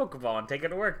Eevee and my Pokeball and take it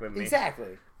to work with me.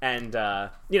 Exactly. And,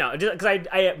 just because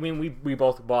I mean, we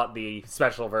both bought the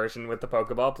special version with the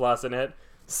Pokeball Plus in it,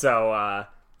 so,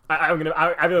 I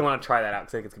really want to try that out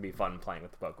because I think it's gonna be fun playing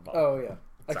with the Pokeball. Oh yeah.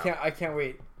 I can't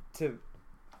wait to.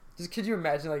 Just could you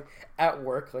imagine like at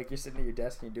work, like you're sitting at your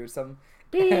desk and you're doing something.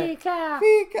 Pika.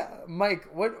 Pika. Mike,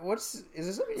 is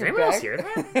there something in your anyone bag? else hear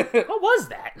that? What was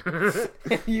that?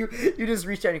 you just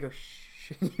reach out and you go shh.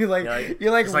 You like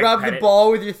just, like, rub pet the it.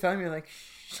 ball with your thumb. You're like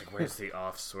shh. Like, where's the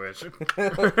off switch?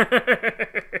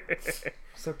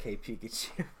 It's okay, Pikachu.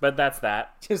 But that's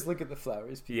that. Just look at the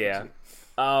flowers, Pikachu. Yeah.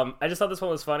 I just thought this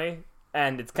one was funny,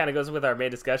 and it kind of goes with our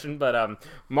main discussion, but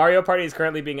Mario Party is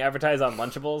currently being advertised on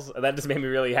Lunchables, and that just made me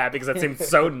really happy because that seemed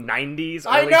so 90s,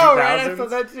 I early know, 2000s. right? I thought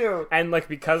that too. And, like,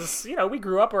 because, you know, we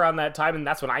grew up around that time, and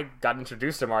that's when I got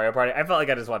introduced to Mario Party, I felt like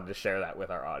I just wanted to share that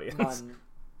with our audience.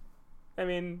 I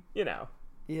mean, you know.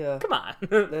 Yeah. Come on.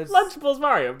 Lunchables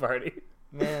Mario Party.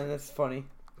 Man, that's funny.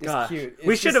 It's Gosh. cute.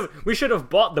 We should have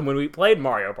bought them when we played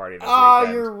Mario Party this Oh,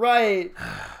 weekend. you're right.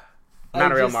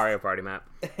 Not a real Mario Party, Matt.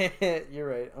 You're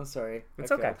right. I'm sorry.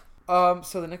 It's okay.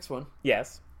 So the next one.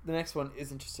 Yes. The next one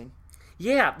is interesting.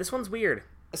 Yeah, this one's weird.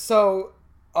 So,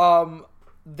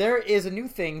 there is a new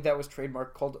thing that was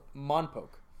trademarked called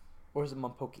Monpoke. Or is it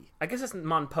Monpokey? I guess it's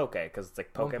Monpoke, because it's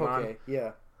like Pokemon. Monpoke,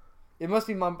 yeah. It must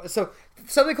be So,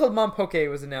 something called Monpoke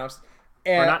was announced.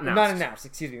 And, Or not announced. Not announced,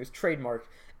 excuse me. It was trademarked.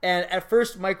 And at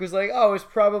first, Mike was like, oh, it's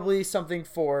probably something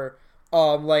for,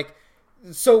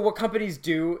 so what companies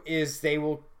do is they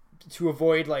will, to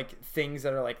avoid, like, things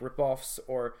that are, like, ripoffs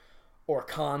or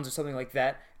cons or something like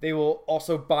that, they will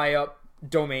also buy up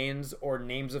domains or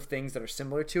names of things that are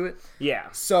similar to it.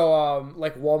 Yeah. So,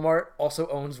 like, Walmart also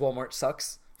owns Walmart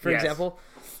Sucks, for Yes. example.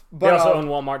 They also own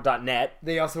Walmart.net.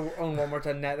 They also own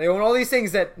Walmart.net. They own all these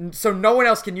things so no one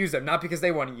else can use them, not because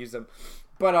they want to use them.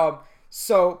 But,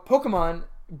 so Pokemon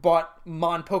bought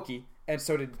Monpokey, and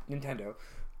so did Nintendo.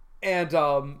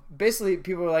 And, basically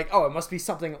people were like, oh, it must be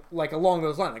something like along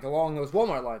those lines, like along those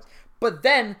Walmart lines. But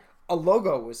then a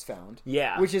logo was found.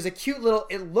 Yeah. Which is a cute little,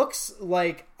 it looks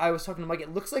like, I was talking to Mike,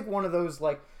 it looks like one of those,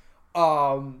 like,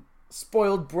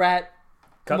 spoiled brat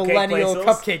millennial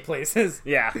cupcake places.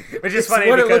 Yeah, which is funny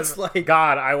what it because, looks like.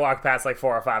 God, I walk past like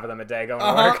 4 or 5 of them a day going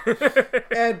to work.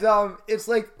 And it's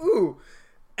like, ooh.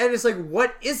 And it's like,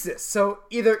 what is this? So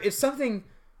either it's something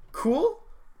cool,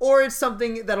 or it's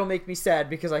something that'll make me sad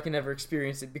because I can never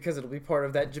experience it because it'll be part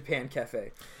of that Japan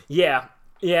cafe. Yeah.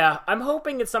 I'm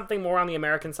hoping it's something more on the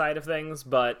American side of things,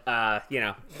 but, you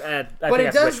know, I think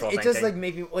that's wishful thinking. It does, like,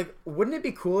 make me, like, wouldn't it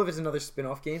be cool if it's another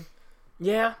spin-off game?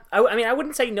 Yeah. I mean, I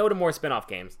wouldn't say no to more spin-off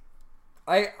games.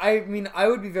 I mean, I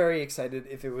would be very excited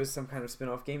if it was some kind of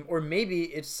spin-off game, or maybe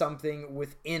it's something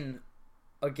within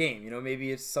a game, you know,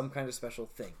 maybe it's some kind of special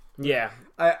thing. Yeah.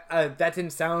 That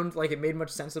didn't sound like it made much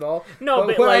sense at all. No,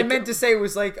 but what like, I meant to say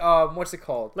was like, what's it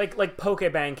called? Like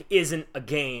Pokebank isn't a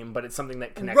game, but it's something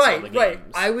that connects all the games. Right.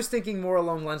 I was thinking more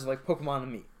along the lines of like Pokemon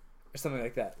and Me, or something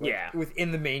like that. Like, yeah.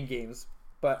 Within the main games.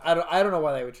 But I don't know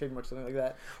why they would trademark something like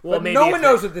that. Well, but maybe no one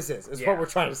knows what this is Yeah. what we're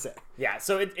trying to say. Yeah,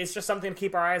 so it's just something to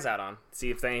keep our eyes out on,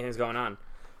 see if anything's going on.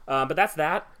 But that's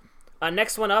that.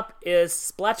 Next one up is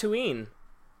Splatoon.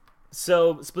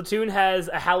 So Splatoon has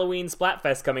a Halloween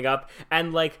Splatfest coming up,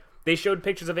 and like they showed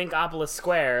pictures of Inkopolis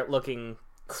Square looking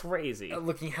crazy.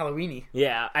 Looking Halloween-y.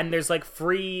 Yeah, and there's like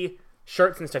free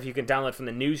shirts and stuff you can download from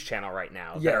the news channel right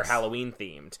now that are Halloween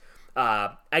themed.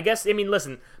 I guess, I mean,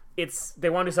 listen, they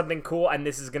want to do something cool, and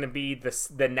this is going to be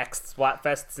the next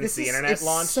Splatfest since the internet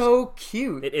launched. It's so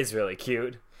cute. It is really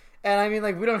cute. And I mean,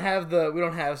 like, we don't have the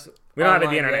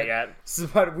internet yet. So,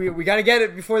 but we got to get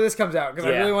it before this comes out because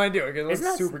I really want to do it because it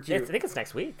looks super cute. I think it's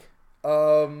next week.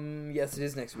 Yes, it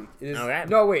is next week. It is. Okay.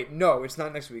 No, wait, no, it's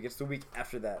not next week. It's the week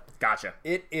after that. Gotcha.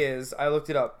 It is. I looked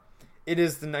it up. It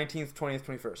is the 19th, 20th,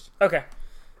 21st. Okay.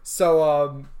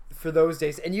 So, for those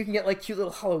days, and you can get like cute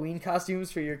little Halloween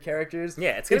costumes for your characters.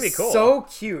 Yeah, it's gonna be cool. So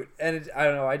cute, and I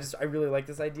don't know. I really like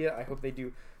this idea. I hope they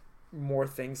do more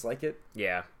things like it.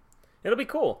 Yeah, it'll be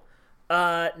cool.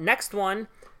 Next one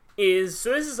is,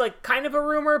 so this is like kind of a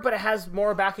rumor, but it has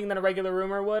more backing than a regular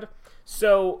rumor would.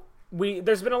 So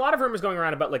there's been a lot of rumors going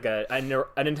around about like a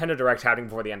Nintendo Direct happening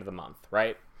before the end of the month,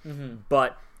 right? Mm-hmm.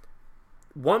 But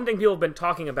one thing people have been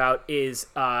talking about is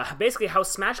basically how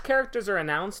Smash characters are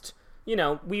announced. You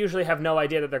know, we usually have no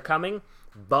idea that they're coming,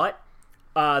 but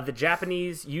the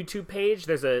Japanese YouTube page,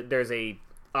 there's a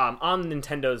on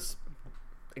Nintendo's,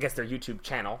 I guess their YouTube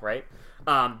channel, right?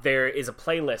 There is a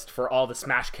playlist for all the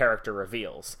Smash character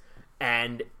reveals,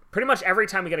 and pretty much every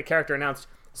time we get a character announced,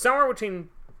 somewhere between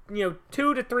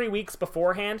 2 to 3 weeks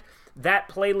beforehand, that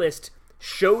playlist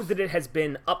shows that it has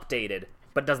been updated,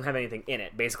 but doesn't have anything in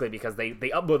it. Basically, because they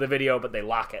upload the video, but they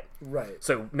lock it, right?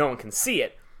 So no one can see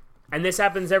it. And this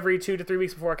happens every 2 to 3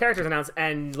 weeks before a character is announced,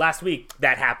 and last week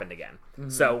that happened again. Mm-hmm.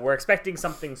 So we're expecting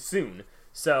something soon.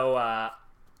 So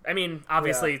I mean,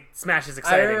 obviously, Smash is I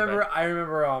exciting.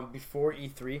 remember before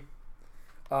E3,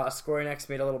 Square Enix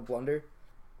made a little blunder,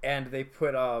 and they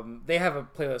put they have a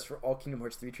playlist for all Kingdom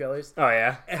Hearts 3 trailers. Oh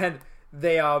yeah, And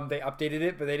they updated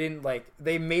it, but they didn't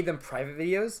they made them private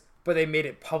videos, but they made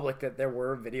it public that there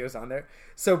were videos on there.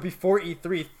 So before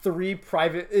E3,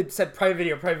 it said private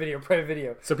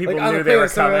video. So people on knew the they were playlist,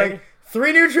 so coming.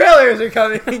 3 new trailers are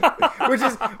coming, which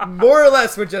is more or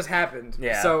less what just happened.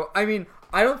 Yeah. So I mean,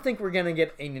 I don't think we're gonna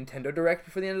get a Nintendo Direct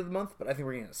before the end of the month, but I think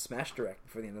we're gonna get a Smash Direct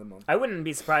before the end of the month. I wouldn't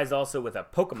be surprised also with a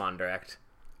Pokemon Direct.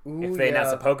 Ooh, If they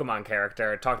announced a Pokemon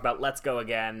character, talked about Let's Go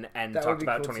Again, and That would talked be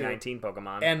about cool, 2019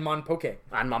 Pokemon. and Monpoke.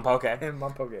 On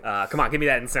Monpoke. Come on, give me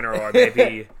that Incineroar,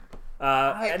 baby.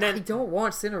 I And then don't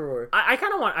want Cineroar. I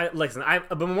kind of want. Listen,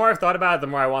 the more I've thought about it, the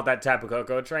more I want that Tapu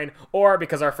Koko train. Or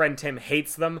because our friend Tim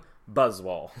hates them,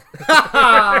 Buzzwole.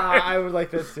 I would like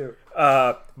this too.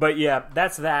 But yeah,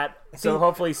 that's that. So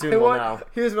hopefully soon we'll know.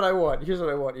 Here's what I want.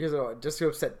 Just to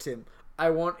upset Tim.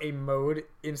 I want a mode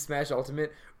in Smash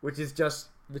Ultimate which is just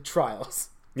the trials.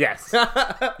 Yes.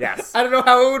 Yes. I don't know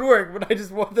how it would work, but I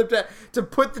just want them to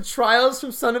put the trials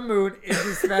from Sun and Moon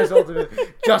into Smash Ultimate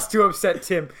just to upset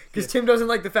Tim. Because Tim doesn't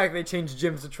like the fact they changed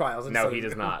gyms to trials. No, he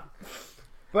does not.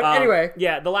 But anyway.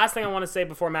 Yeah, the last thing I want to say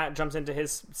before Matt jumps into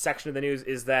his section of the news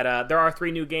is that there are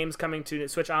 3 new games coming to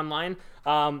Switch Online.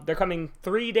 They're coming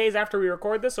 3 days after we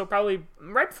record this, so probably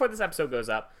right before this episode goes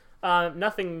up.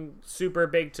 Nothing super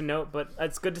big to note, but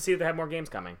it's good to see that they have more games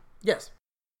coming. Yes.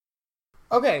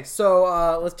 Okay,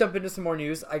 so let's jump into some more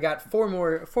news. I got four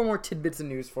more tidbits of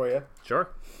news for you. Sure.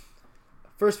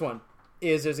 First one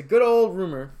is there's a good old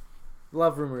rumor,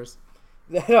 love rumors,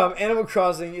 that Animal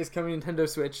Crossing is coming to Nintendo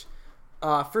Switch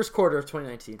first quarter of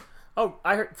 2019. Oh,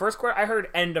 I heard first quarter. I heard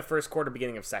end of first quarter,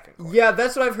 beginning of second quarter. Yeah,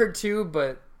 that's what I've heard too,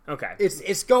 but okay,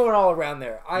 it's going all around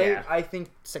there. Yeah. I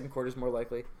think second quarter is more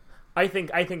likely. I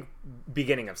think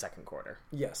beginning of second quarter.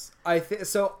 Yes,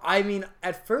 so. I mean,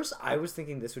 at first I was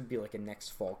thinking this would be like a next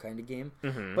fall kind of game,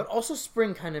 but also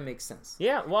spring kind of makes sense.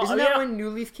 Yeah, well, isn't that when New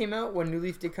Leaf came out? When New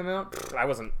Leaf did come out, I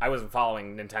wasn't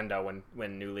following Nintendo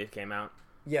when New Leaf came out.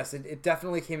 Yes, it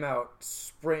definitely came out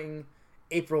spring,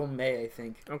 April, May, I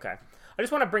think. Okay, I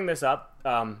just want to bring this up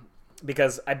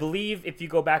because I believe if you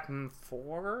go back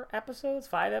 5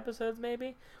 episodes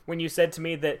maybe, when you said to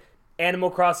me that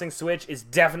Animal Crossing Switch is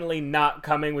definitely not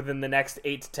coming within the next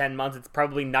 8 to 10 months. It's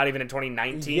probably not even a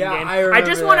 2019 game. I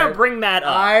just want to bring that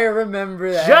up. I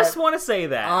remember that. Just want to say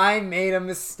that. I made a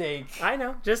mistake. I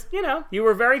know. Just, you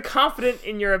were very confident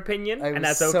in your opinion, and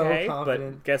that's okay.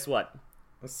 Confident. But guess what? I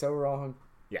was so wrong.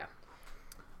 Yeah.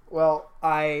 Well,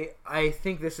 I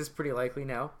think this is pretty likely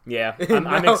now. Yeah.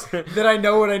 That I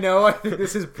know what I know, I think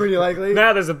this is pretty likely.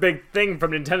 Now there's a big thing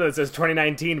from Nintendo that says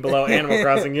 2019 below Animal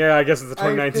Crossing. Yeah, I guess it's a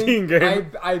 2019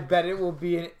 game. I bet it will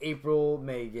be an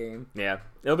April-May game. Yeah.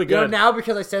 It'll be good. Now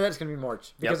because I said that, it's going to be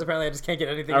March. Because apparently I just can't get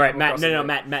anything. All right, Matt. No,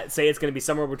 Matt. Say it's going to be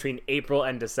somewhere between April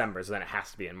and December, so then it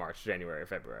has to be in March, January, or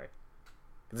February.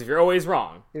 Because if you're always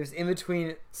wrong, it was in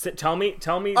between. Tell me.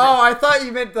 Oh, I thought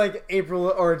you meant like April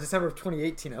or December of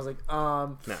 2018. I was like,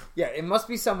 no. Yeah, it must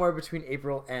be somewhere between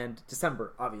April and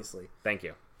December, obviously. Thank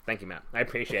you, Matt. I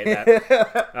appreciate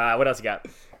that. What else you got?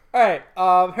 All right,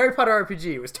 Harry Potter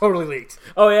RPG was totally leaked.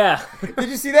 Oh yeah, did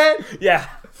you see that? Yeah,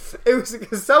 it was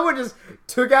because someone just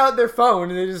took out their phone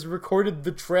and they just recorded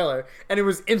the trailer, and it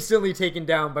was instantly taken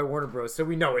down by Warner Bros. So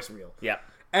we know it's real. Yeah.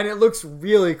 And it looks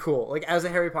really cool. Like, as a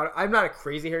Harry Potter... I'm not a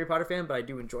crazy Harry Potter fan, but I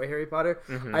do enjoy Harry Potter.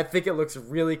 Mm-hmm. I think it looks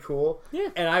really cool. Yeah.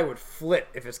 And I would flip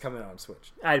if it's coming out on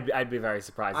Switch. I'd be very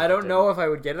surprised. I don't know if I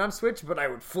would get it on Switch, but I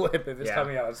would flip if it's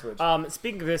coming out on Switch.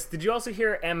 Speaking of this, did you also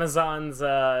hear Amazon's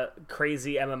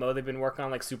crazy MMO they've been working on,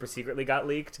 like, super secretly got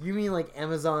leaked? You mean, like,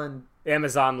 Amazon,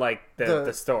 like,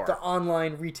 the store. The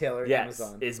online retailer, yes,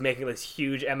 Amazon. Is making this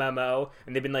huge MMO,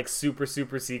 and they've been, like, super,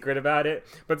 super secret about it.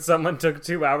 But someone took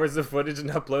 2 hours of footage and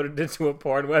uploaded it to a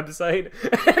porn website,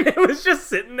 and it was just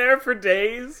sitting there for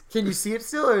days. Can you see it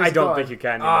still, or is I it don't gone? think you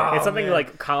can anymore. Oh, it's something man.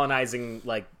 like colonizing,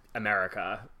 like,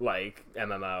 America, like,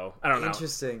 MMO. I don't know.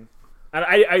 Interesting.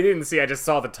 I didn't see, I just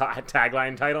saw the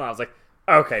tagline title, and I was like,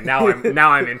 okay, now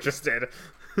I'm interested.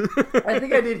 I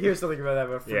think I did hear something about that,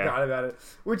 but I forgot about it.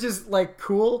 Which is, like,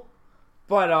 cool,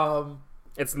 but,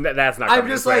 that's not coming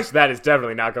to Switch. That is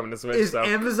definitely not coming to Switch. Is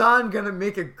Amazon gonna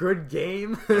make a good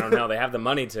game? I don't know. They have the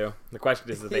money to. The question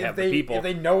is that they have the people. If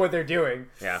they know what they're doing.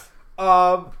 Yeah.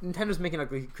 Nintendo's making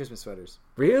ugly Christmas sweaters.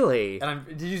 Really? And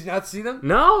did you not see them?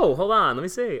 No. Hold on. Let me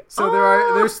see. So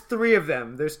there's 3 of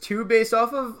them. There's 2 based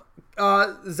off of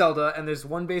Zelda, and there's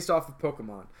 1 based off of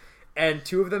Pokemon. And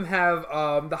 2 of them have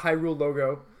the Hyrule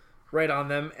logo right on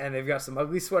them, and they've got some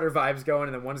ugly sweater vibes going,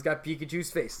 and then one's got Pikachu's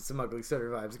face and some ugly sweater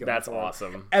vibes going. That's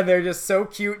awesome. And they're just so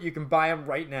cute. You can buy them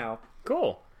right now.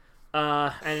 Cool.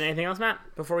 And anything else, Matt,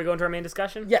 before we go into our main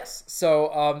discussion? Yes.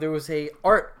 So there was a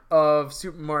art of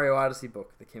Super Mario Odyssey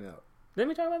book that came out. Didn't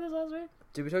we talk about this last week?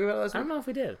 Did we talk about it last week? I don't know if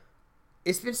we did.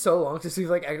 It's been so long since we've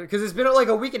because it's been like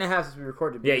a week and a half since we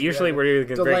recorded. Yeah, usually we're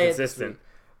very consistent.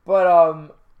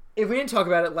 But if we didn't talk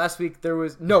about it last week,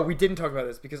 we didn't talk about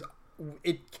this because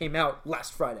it came out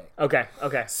last Friday. Okay.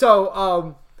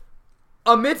 So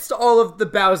amidst all of the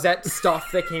Bowsette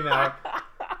stuff that came out,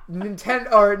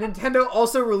 Nintendo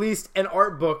also released an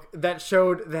art book that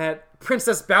showed that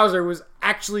Princess Bowser was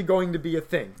actually going to be a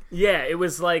thing. Yeah, it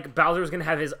was like Bowser was going to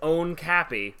have his own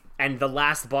Cappy, and the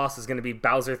last boss is going to be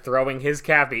Bowser throwing his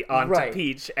Cappy onto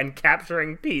Peach and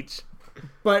capturing Peach.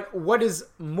 But what is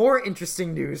more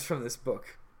interesting news from this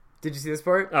book, did you see this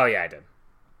part? Oh, yeah, I did.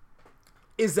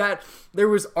 Is that there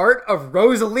was art of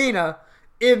Rosalina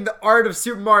in the Art of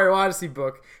Super Mario Odyssey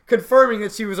book, confirming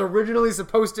that she was originally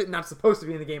not supposed to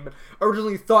be in the game, but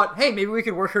originally thought, hey, maybe we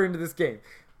could work her into this game.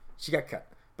 She got cut.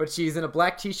 But she's in a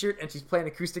black t-shirt, and she's playing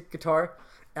acoustic guitar,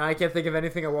 and I can't think of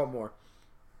anything I want more.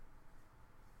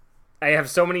 I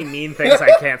have so many mean things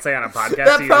I can't say on a podcast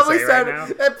right now.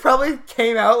 That probably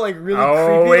came out like really creepy.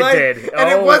 Oh, it did.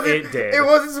 And it did. It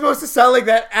wasn't supposed to sound like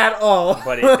that at all.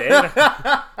 But it did.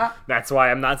 That's why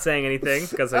I'm not saying anything,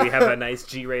 because we have a nice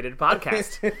G-rated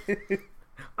podcast.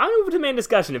 I'll move to main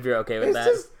discussion if you're okay with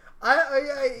that.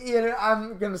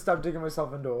 I'm going to stop digging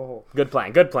myself into a hole. Good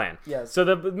plan. Yes. So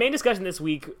the main discussion this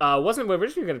week wasn't what we were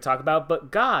originally going to talk about, but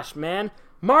gosh, man,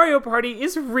 Mario Party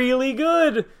is really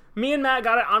good. Me and Matt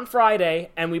got it on Friday,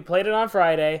 and we played it on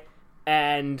Friday,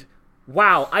 and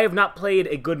wow, I have not played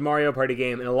a good Mario Party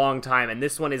game in a long time, and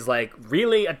this one is like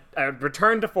really a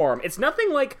return to form. It's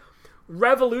nothing like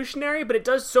revolutionary, but it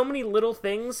does so many little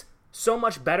things so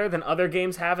much better than other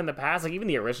games have in the past, like even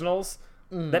the originals.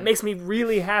 That makes me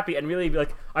really happy and really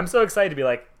like, I'm so excited to be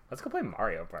like, let's go play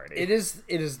Mario Party. It is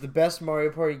the best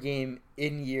Mario Party game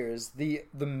in years. The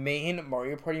main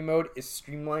Mario Party mode is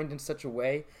streamlined in such a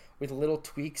way with little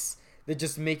tweaks that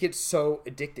just make it so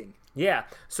addicting. Yeah.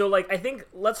 So like I think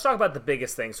let's talk about the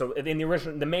biggest thing. So in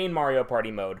the main Mario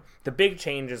Party mode, the big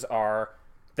changes are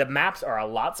the maps are a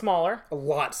lot smaller. A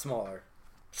lot smaller.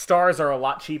 Stars are a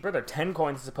lot cheaper. They're 10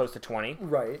 coins as opposed to 20.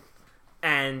 Right.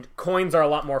 And coins are a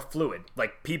lot more fluid.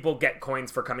 Like, people get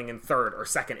coins for coming in third or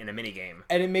second in a minigame.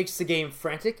 And it makes the game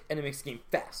frantic, and it makes the game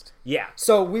fast. Yeah.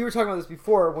 So, we were talking about this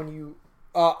before when you...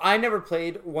 I never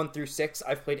played 1 through 6.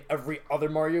 I've played every other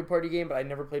Mario Party game, but I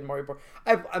never played Mario Party.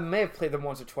 I may have played them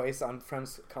once or twice on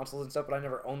friends' consoles and stuff, but I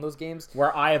never owned those games.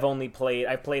 Where I've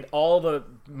played all the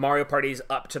Mario Parties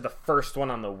up to the first one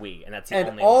on the Wii, and that's the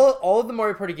only one. All of the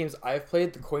Mario Party games I've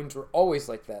played, the coins were always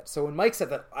like that. So when Mike said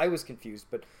that, I was confused,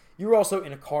 but you were also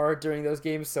in a car during those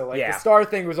games, so like the star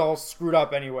thing was all screwed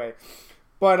up anyway.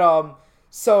 But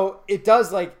so it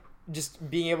does like just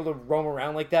being able to roam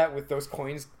around like that with those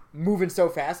coins moving so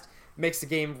fast makes the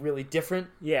game really different.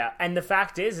 Yeah, and the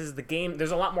fact is the game, there's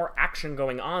a lot more action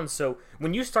going on, so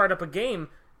when you start up a game,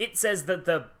 it says that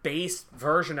the base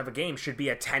version of a game should be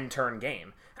a 10-turn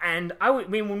game. And I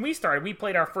mean, when we started, we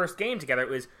played our first game together. It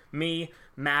was me,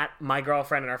 Matt, my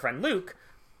girlfriend, and our friend Luke,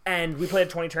 and we played a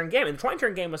 20-turn game, and the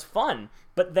 20-turn game was fun,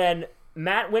 but then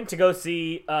Matt went to go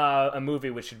see a movie,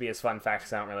 which should be his fun fact,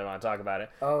 because I don't really want to talk about it.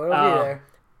 Oh, it'll be there.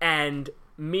 And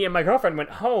me and my girlfriend went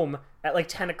home at like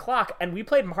 10 o'clock, and we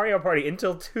played Mario Party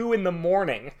until 2 in the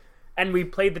morning, and we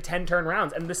played the 10-turn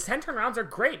rounds. And the 10-turn rounds are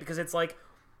great, because it's like,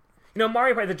 you know,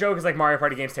 Mario Party, the joke is like Mario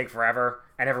Party games take forever,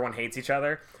 and everyone hates each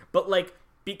other. But like,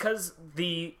 because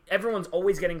everyone's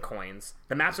always getting coins,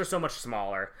 the maps are so much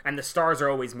smaller, and the stars are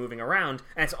always moving around,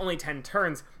 and it's only 10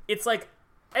 turns, it's like,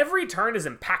 every turn is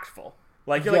impactful.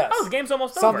 Like, you're like, oh, the game's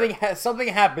almost over. Something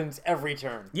happens every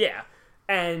turn. Yeah.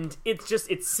 And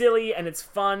it's silly and it's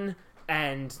fun,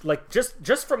 and like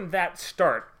just from that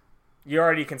start, you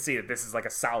already can see that this is like a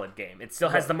solid game. It still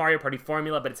has the Mario Party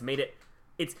formula, but it's made it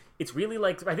it's really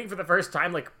like, I think for the first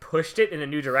time, like pushed it in a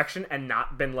new direction and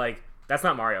not been like, that's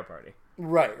not Mario Party.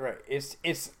 Right. It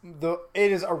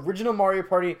is original Mario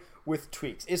Party with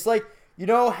tweaks. It's like, you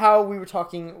know how we were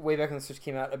talking way back when the Switch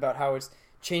came out about how it's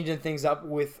changing things up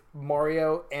with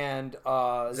Mario and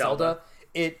Zelda.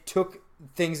 It took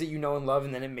things that you know and love,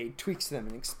 and then it made tweaks to them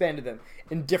and expanded them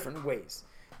in different ways.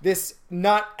 This,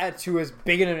 not to as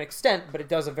big an extent, but it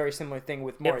does a very similar thing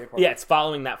with Mario Party. Yeah, it's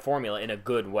following that formula in a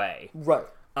good way. Right.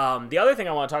 The other thing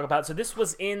I want to talk about, so this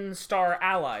was in Star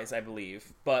Allies, I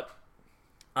believe, but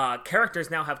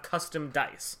characters now have custom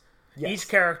dice. Yes. Each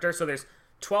character, so there's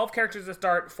 12 characters to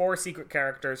start, 4 secret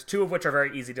characters, 2 of which are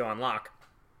very easy to unlock.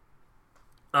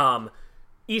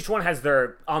 Each one has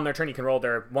on their turn you can roll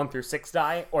their 1 through 6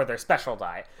 die or their special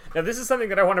die. Now this is something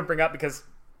that I want to bring up because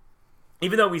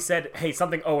even though we said, hey,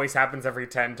 something always happens every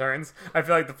 10 turns, I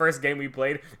feel like the first game we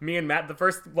played, me and Matt, the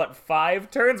first, 5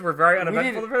 turns were very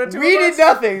uneventful for the two of us. We did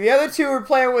nothing. The other two were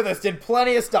playing with us, did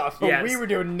plenty of stuff, but Yes. we were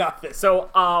doing nothing. So,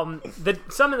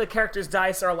 some of the characters'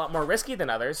 dice are a lot more risky than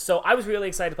others, so I was really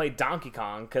excited to play Donkey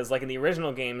Kong, because, like, in the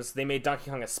original games, they made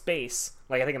Donkey Kong a space.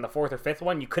 Like, I think in the 4th or 5th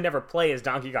one, you could never play as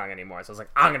Donkey Kong anymore, so I was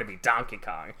like, I'm gonna be Donkey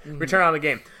Kong. Return on the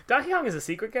game. Donkey Kong is a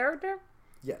secret character?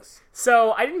 Yes.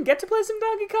 So I didn't get to play some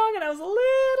Donkey Kong, and I was a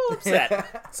little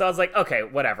upset. So I was like, okay,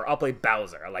 whatever. I'll play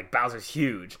Bowser. Like, Bowser's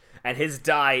huge, and his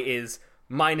die is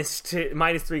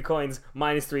 -3 coins,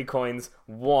 -3 coins,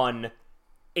 1,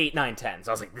 8, 9, 10.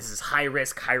 So I was like, this is high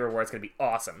risk, high reward. It's gonna be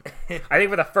awesome. I think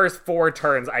for the first 4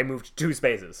 turns, I moved 2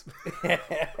 spaces.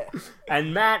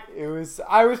 And Matt,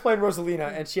 I was playing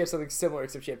Rosalina, and she had something similar,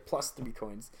 except she had +3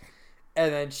 coins.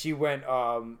 And then she went,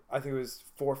 I think it was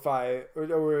 4, 5, or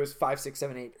it was 5, 6,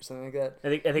 7, 8, or something like that. I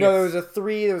think No, there was a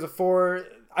 3, there was a 4.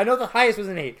 I know the highest was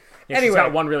an 8. yeah, Anyway, she's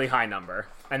got one really high number,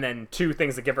 and then 2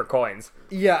 things that give her coins.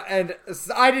 yeah, and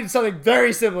I did something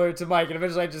very similar to Mike, and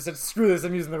eventually I just said, screw this,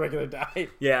 I'm using the regular die.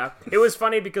 Yeah, it was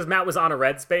funny because Matt was on a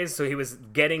red space, so he was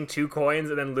getting 2 coins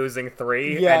and then losing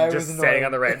 3, Yeah, and it just was staying annoying.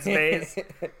 on the red space.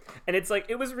 And it's like,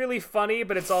 it was really funny,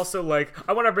 but it's also like,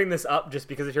 I want to bring this up just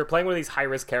because if you're playing one of these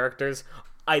high-risk characters,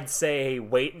 I'd say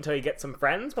wait until you get some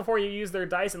friends before you use their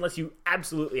dice, unless you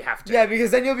absolutely have to. Yeah, because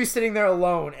then you'll be sitting there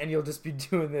alone, and you'll just be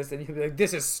doing this, and you'll be like,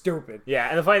 this is stupid. Yeah,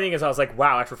 and the funny thing is, I was like,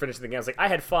 wow, after finishing the game, I was like, I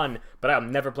had fun, but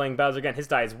I'm never playing Bowser again. His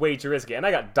die is way too risky. And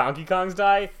I got Donkey Kong's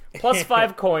die,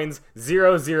 +5 coins,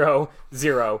 0, 0,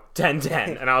 0, 10,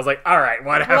 10. And I was like, alright,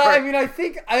 whatever. Well, I mean, I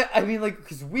think, like,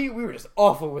 because we were just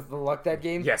awful with the luck that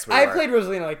game. Yes, we I were. played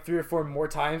Rosalina like 3 or 4 more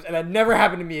times, and that never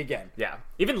happened to me again. Yeah.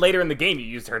 Even later in the game, you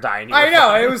used her die. And you I were know,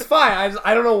 fine. it was fine.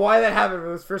 I don't know why that happened for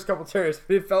those first couple turns,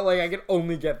 but it felt like I could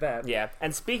only get that. Yeah,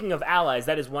 and speaking of allies,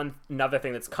 that is another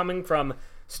thing that's coming from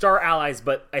Star Allies,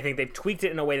 but I think they've tweaked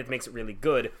it in a way that makes it really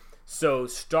good. So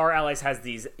Star Allies has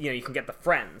these, you can get the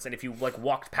friends, and if you like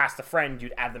walked past a friend,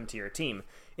 you'd add them to your team.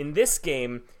 In this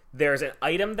game, there's an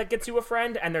item that gets you a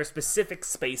friend, and there's specific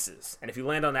spaces. And if you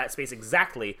land on that space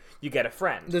exactly, you get a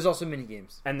friend. There's also mini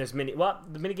games. And there's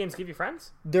the mini games give you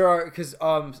friends? There are, because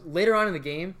later on in the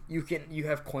game, you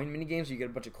have coin mini games, so you get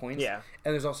a bunch of coins. Yeah.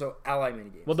 And there's also ally mini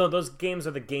games. Well, no, those games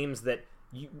are the games that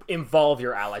you involve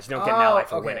your allies. You don't get an ally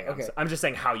for okay, winning them. okay. I'm just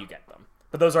saying how you get them.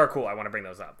 But those are cool. I want to bring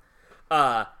those up.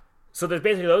 So there's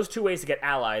basically those 2 ways to get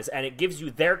allies, and it gives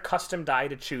you their custom die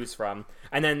to choose from,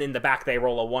 and then in the back they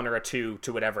roll a 1 or a 2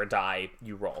 to whatever die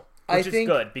you roll. Which is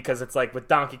good, because it's like with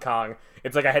Donkey Kong,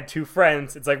 it's like I had 2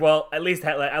 friends. It's like, well, at least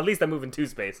I'm moving 2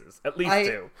 spaces. At least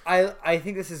 2. I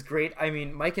think this is great. I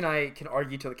mean, Mike and I can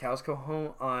argue till the cows go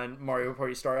home on Mario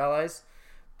Party Star Allies,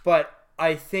 but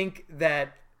I think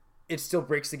that it still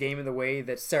breaks the game in the way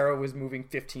that Sarah was moving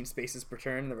 15 spaces per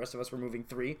turn, and the rest of us were moving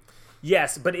 3.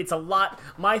 Yes, but it's a lot.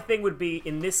 My thing would be,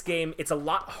 in this game, it's a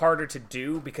lot harder to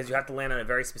do because you have to land on a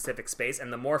very specific space,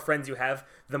 and the more friends you have,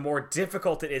 the more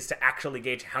difficult it is to actually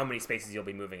gauge how many spaces you'll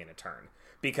be moving in a turn.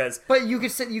 Because But you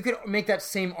could make that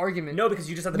same argument. no, because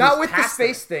you just have to Not move with the past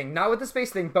space them.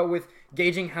 thing, but with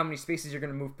gauging how many spaces you're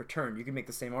going to move per turn. You can make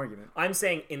the same argument. I'm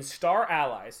saying in Star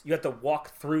Allies, you have to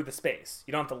walk through the space.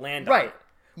 You don't have to land on Right. it.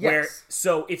 Where, Yes.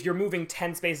 so if you're moving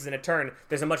 10 spaces in a turn,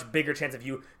 there's a much bigger chance of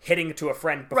you hitting to a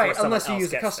friend before Right, someone unless you else use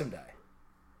a gets custom them. die.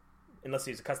 Unless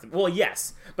you use a custom. Well,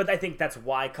 yes, but I think that's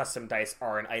why custom dice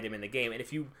are an item in the game. And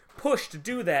if you push to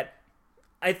do that,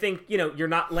 I think, you're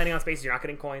not landing on spaces, you're not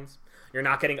getting coins, you're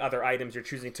not getting other items, you're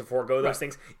choosing to forego those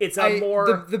things. It's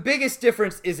The biggest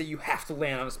difference is that you have to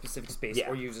land on a specific space Yeah.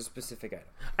 or use a specific item.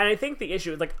 And I think the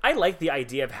issue is, like, I like the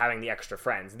idea of having the extra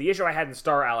friends. The issue I had in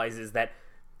Star Allies is that,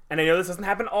 and I know this doesn't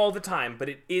happen all the time, but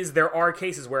there are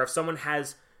cases where if someone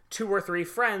has 2 or 3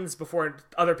 friends before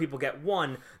other people get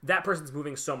 1, that person's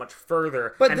moving so much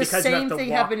further. But and the because you have same to thing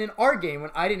walk- happened in our game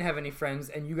when I didn't have any friends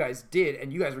and you guys did,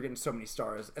 and you guys were getting so many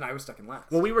stars, and I was stuck in last.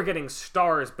 Well, we were getting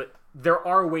stars, but there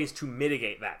are ways to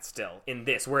mitigate that still in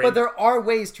this. But there are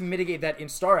ways to mitigate that in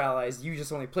Star Allies. You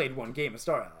just only played 1 game of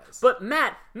Star Allies. But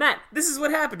Matt, this is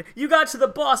what happened. You got to the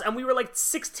boss, and we were like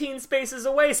 16 spaces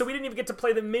away, so we didn't even get to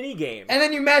play the mini game. And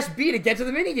then you mashed B to get to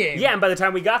the minigame. Yeah, and by the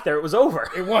time we got there, it was over.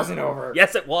 It wasn't over.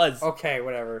 Yes, it was. Okay,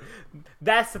 whatever.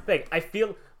 That's the thing.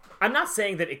 I'm not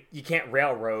saying that you can't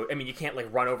railroad. I mean, you can't,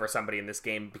 like, run over somebody in this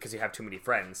game because you have too many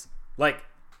friends. Like,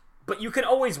 but you can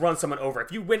always run someone over.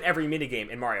 If you win every minigame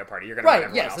in Mario Party, you're going to run Right,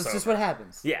 everyone yes, else that's over. just what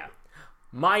happens. Yeah.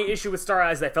 My issue with Star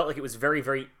Allies is I felt like it was very,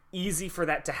 very easy for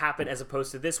that to happen as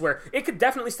opposed to this, where it could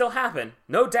definitely still happen,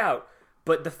 no doubt,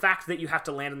 But the fact that you have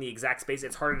to land in the exact space,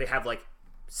 it's harder to have, like,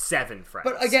 7 friends.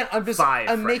 But again, I'm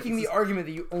making the friends. argument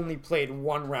that you only played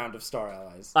one round of Star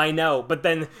Allies. I know, but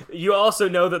then you also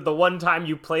know that the one time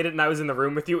you played it and I was in the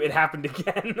room with you, it happened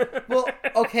again. Well,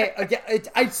 okay, again,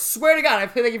 I swear to God, I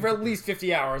played that game for at least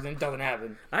 50 hours and it doesn't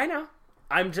happen. I know.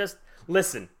 I'm just...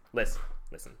 Listen. This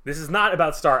is not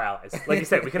about Star Allies. Like you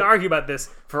said, we can argue about this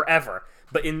forever.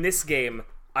 But in this game,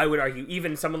 I would argue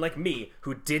even someone like me,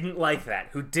 who didn't like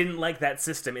that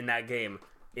system in that game,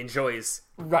 enjoys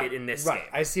it in this game.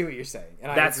 I see what you're saying,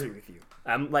 and I agree with you.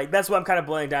 That's what I'm kind of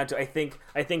boiling down to. I think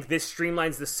this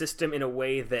streamlines the system in a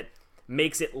way that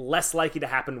makes it less likely to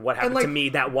happen what happened to me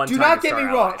that one time. Do not get me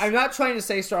wrong. I'm not trying to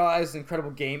say Star Allies is an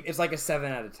incredible game. It's like a 7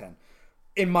 out of 10,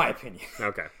 in my opinion.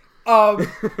 Okay.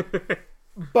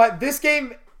 But this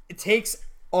game takes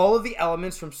all of the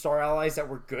elements from Star Allies that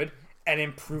were good and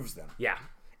improves them. Yeah.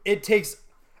 It takes,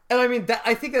 and I mean,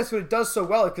 I think that's what it does so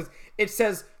well, because it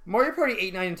says Mario Party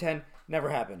 8, 9, and 10 never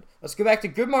happened. Let's go back to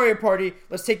good Mario Party.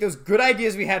 Let's take those good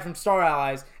ideas we had from Star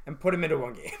Allies and put them into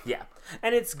one game. Yeah.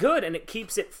 And it's good, and it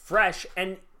keeps it fresh,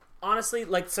 and honestly,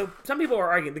 like, so some people are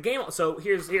arguing the game. So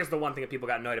here's the one thing that people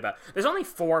got annoyed about. There's only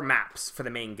 4 maps for the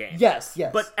main game. Yes.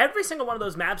 But every single one of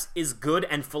those maps is good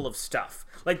and full of stuff.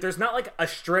 Like, there's not like a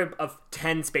strip of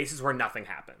 10 spaces where nothing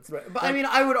happens. Right. But I mean,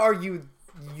 I would argue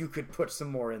you could put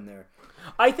some more in there.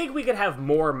 I think we could have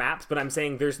more maps, but I'm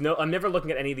saying I'm never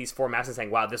looking at any of these 4 maps and saying,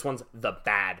 wow, this one's the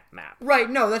bad map. Right,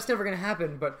 no, that's never going to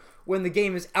happen, but when the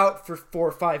game is out for 4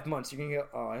 or 5 months, you're going to go,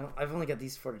 oh, I've only got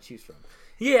these 4 to choose from.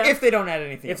 Yeah. If they don't add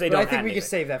anything. If they don't I think add we anything. can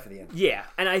save that for the end. Yeah,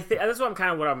 and I think that's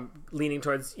what I'm leaning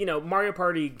towards. You know, Mario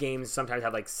Party games sometimes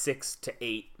have like 6 to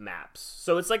 8 maps.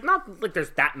 So it's like not like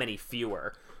there's that many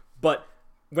fewer, but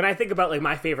when I think about like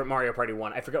my favorite Mario Party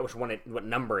one, I forget what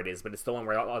number it is, but it's the one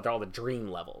where all the dream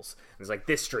levels. There's like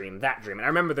this dream, that dream, and I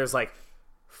remember there's like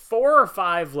 4 or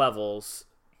 5 levels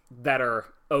that are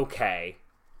okay,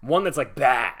 one that's like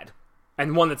bad,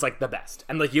 and one that's like the best.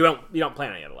 And like you don't play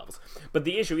on any other levels. But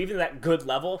the issue, even that good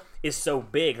level, is so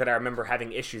big that I remember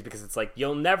having issues because it's like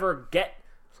you'll never get.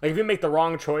 Like, if you make the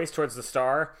wrong choice towards the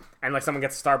star, and, like, someone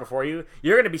gets a star before you,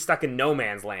 you're going to be stuck in no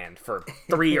man's land for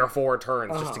 3 or 4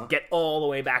 turns just to get all the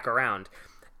way back around.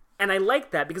 And I like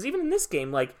that, because even in this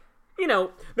game, like, you know,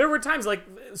 there were times, like,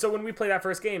 so when we played that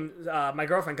first game, my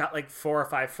girlfriend got, like, 4 or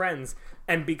 5 friends,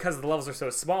 and because the levels are so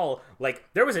small, like,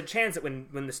 there was a chance that when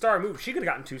the star moved, she could have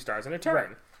gotten 2 stars in a turn. Right.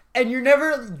 And you're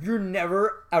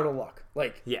never out of luck.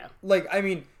 Like, yeah. Like, I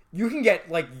mean, you can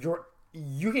get, like,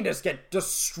 you can just get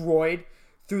destroyed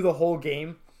through the whole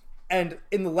game, and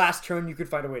in the last turn you could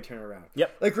find a way to turn it around.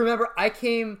 Yep. Like, remember,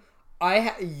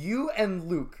 you and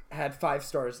Luke had 5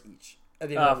 stars each at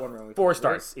the end of one round. 4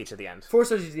 stars each at the end. 4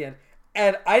 stars each at the end,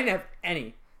 and I didn't have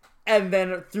any. And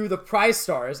then through the prize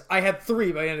stars, I had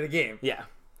 3 by the end of the game. Yeah.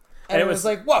 And it was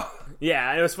like, whoa. Yeah,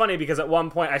 and it was funny because at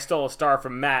one point I stole a star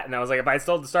from Matt, and I was like, if I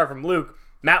stole the star from Luke,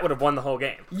 Matt would have won the whole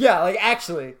game. Yeah, like,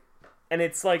 actually. And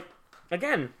it's like,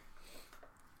 again,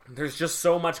 there's just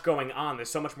so much going on. There's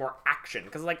so much more action.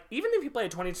 Because, like, even if you play a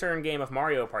 20-turn game of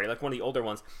Mario Party, like one of the older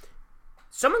ones,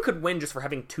 someone could win just for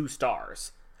having 2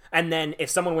 stars. And then if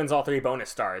someone wins all 3 bonus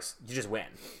stars, you just win.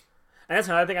 And that's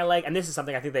another thing I like. And this is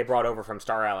something I think they brought over from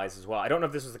Star Allies as well. I don't know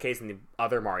if this was the case in the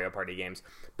other Mario Party games.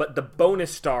 But the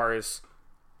bonus stars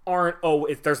aren't,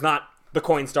 there's not the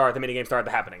coin star, the minigame star,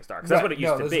 the happening star. Because that's what it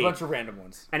used to be. There's a bunch of random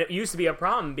ones. And it used to be a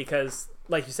problem because,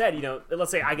 like you said, you know,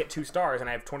 let's say I get 2 stars and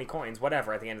I have 20 coins,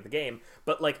 whatever, at the end of the game.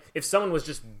 But, like, if someone was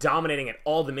just dominating at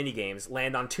all the minigames,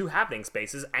 land on 2 happening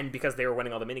spaces, and because they were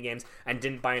winning all the minigames and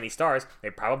didn't buy any stars, they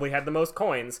probably had the most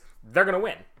coins, they're going to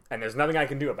win. And there's nothing I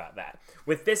can do about that.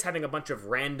 With this having a bunch of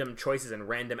random choices and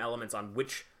random elements on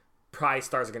which prize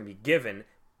stars are going to be given,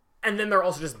 and then there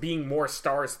also just being more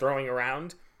stars throwing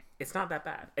around, it's not that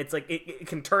bad. It's like, it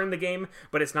can turn the game,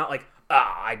 but it's not like,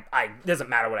 it doesn't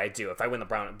matter what I do. If I win the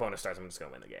bonus stars, I'm just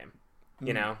going to win the game.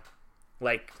 You know?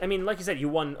 Like, I mean, like you said, you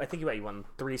won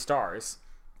 3 stars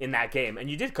in that game, and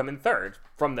you did come in 3rd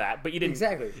from that, but you didn't.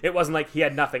 Exactly. It wasn't like he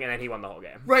had nothing and then he won the whole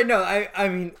game. Right, no, I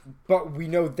mean, but we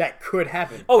know that could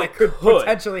happen. Oh, it could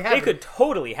potentially happen. It could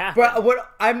totally happen.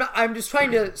 But I'm just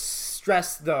trying to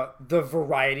stress the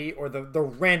variety or the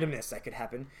randomness that could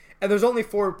happen. And there's only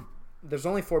 4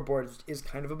 boards is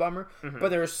kind of a bummer, but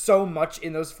there's so much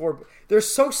in those 4. They're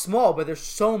so small, but there's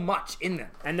so much in them.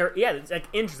 And it's like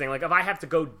interesting. Like, if I have to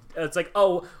go, it's like,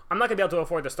 I'm not gonna be able to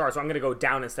afford the stars, so I'm gonna go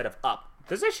down instead of up.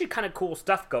 There's actually kind of cool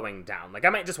stuff going down. Like, I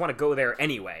might just want to go there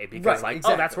anyway because,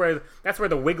 exactly. that's where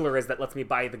the wiggler is that lets me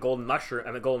buy the golden mushroom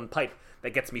and the golden pipe that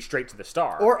gets me straight to the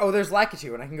star. Or there's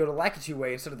Lakitu, and I can go to Lakitu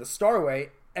way instead of the star way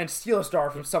and steal a star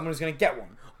from someone who's gonna get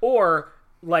one. Or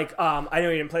like, I know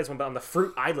you didn't play this one, but on the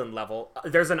Fruit Island level,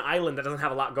 there's an island that doesn't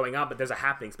have a lot going on, but there's a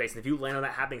happening space, and if you land on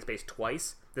that happening space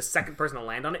twice, the second person to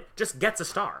land on it just gets a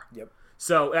star. Yep.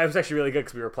 So it was actually really good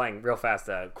because we were playing real fast.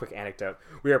 Quick anecdote: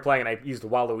 we were playing, and I used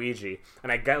Waluigi,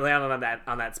 and I landed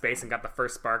on that space and got the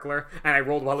first sparkler, and I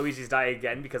rolled Waluigi's die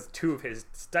again because 2 of his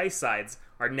dice sides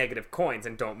are negative coins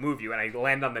and don't move you, and I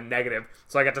land on the negative,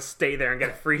 so I got to stay there and get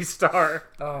a free star.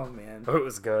 Oh man, Oh, it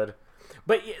was good,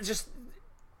 but just.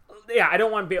 Yeah, I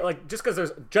don't want to be like just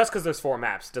because there's 4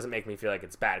 maps doesn't make me feel like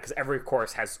it's bad because every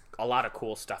course has a lot of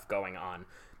cool stuff going on.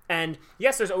 And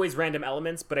yes, there's always random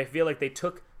elements, but I feel like they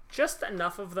took just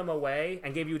enough of them away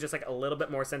and gave you just like a little bit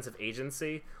more sense of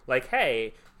agency. Like,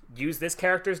 hey, use this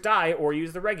character's die or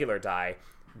use the regular die.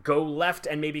 Go left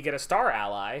and maybe get a star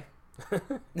ally.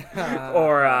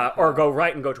 or go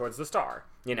right and go towards the star.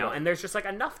 You know, Right. and there's just like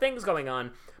enough things going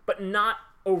on, but not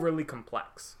overly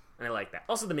complex. And I like that.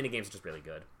 Also, the minigames are just really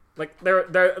good. Like,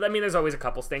 I mean, there's always a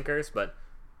couple stinkers, but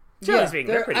generally speaking,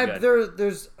 they're pretty good.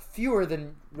 There's fewer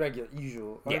than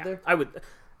usual. Aren't Yeah, there? I would.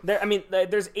 I mean,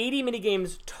 there's 80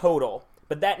 minigames total,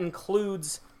 but that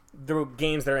includes the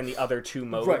games that are in the other 2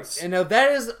 modes. Right, and now that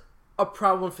is a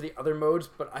problem for the other modes,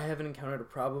 but I haven't encountered a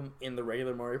problem in the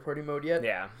regular Mario Party mode yet.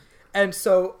 Yeah. And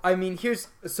so, I mean,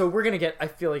 we're gonna get. I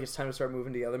feel like it's time to start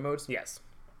moving to the other modes. Yes.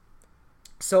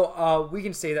 So we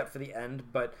can say that for the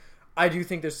end, but I do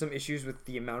think there's some issues with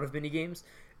the amount of mini games,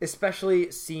 especially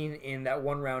seen in that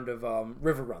one round of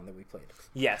River Run that we played.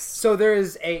 Yes. So there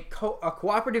is a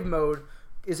cooperative mode.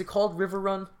 Is it called River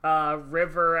Run?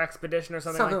 River Expedition or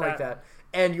something Like that.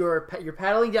 And you're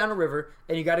paddling down a river,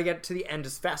 and you got to get to the end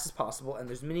as fast as possible. And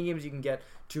there's mini games you can get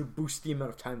to boost the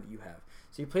amount of time that you have.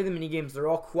 So you play the mini games. They're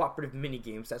all cooperative mini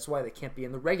games. That's why they can't be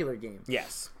in the regular game.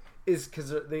 Yes. Is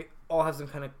because they all have some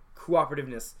kind of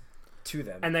cooperativeness to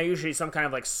them. And they're usually some kind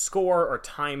of like score or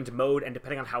timed mode, and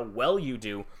depending on how well you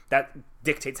do, that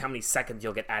dictates how many seconds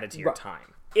you'll get added to your Right.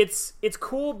 time. It's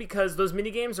cool because those mini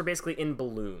games are basically in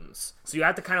balloons, so you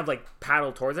have to kind of like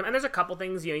paddle towards them. And there's a couple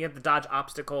things, you have to dodge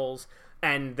obstacles,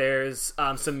 and there's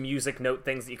some music note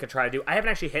things that you could try to do. I haven't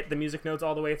actually hit the music notes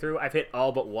all the way through. I've hit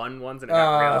all but one once, and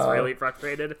I was really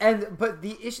frustrated. But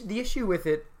the issue with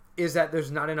it is that there's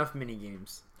not enough mini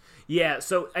games. Yeah,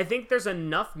 so I think there's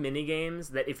enough minigames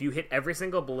that if you hit every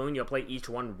single balloon, you'll play each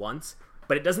one once,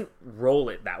 but it doesn't roll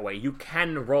it that way. You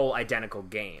can roll identical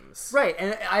games. Right,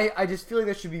 and I just feel like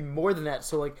there should be more than that,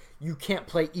 so, like, you can't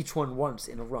play each one once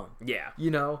in a run. Yeah.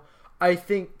 You know? I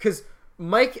think, because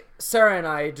Mike, Sarah, and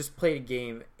I just played a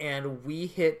game, and we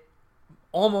hit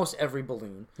almost every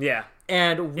balloon. Yeah.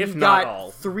 And we If not all.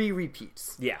 got 3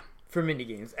 repeats Yeah. for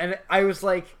minigames. And I was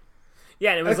like,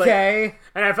 Yeah, and it was okay. like...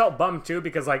 And I felt bummed, too,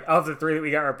 because, like, of the 3 that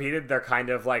we got repeated, they're kind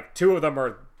of, like, 2 of them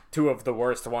are 2 of the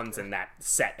worst ones in that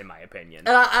set, in my opinion.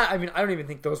 And I mean, I don't even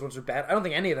think those ones are bad. I don't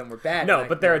think any of them were bad. No,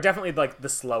 but there are definitely, like, the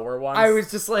slower ones. I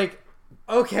was just like,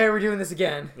 okay, we're doing this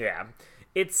again. Yeah.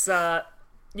 It's, but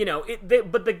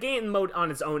the game mode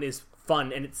on its own is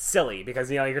fun, and it's silly,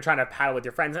 because, you're trying to paddle with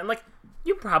your friends, and, like,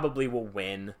 you probably will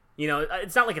win.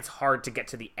 It's not like it's hard to get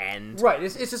to the end. Right,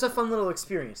 it's just a fun little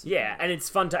experience. Yeah, and it's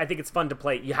fun I think it's fun to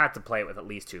play. You have to play it with at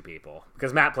least 2 people,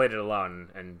 because Matt played it alone,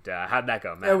 and how'd that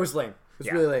go, Matt? It was lame. It was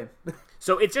Yeah. really lame.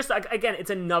 So it's just, like, again, it's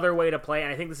another way to play,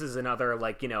 and I think this is another,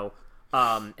 like,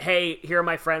 hey, here are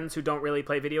my friends who don't really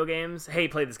play video games. Hey,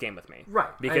 play this game with me. Right.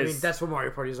 Because, I mean, that's what Mario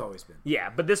Party has always been.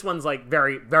 yeah, but this one's, like,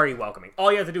 very, very welcoming.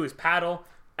 All you have to do is paddle,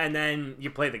 and then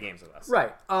you play the games with us.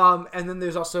 Right. And then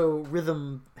there's also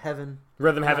Rhythm Heaven.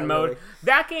 Rhythm Heaven Not mode. really.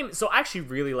 That game, so I actually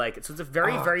really like it. So it's a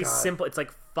very, Oh, very God. simple, it's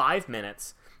like 5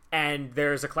 minutes, and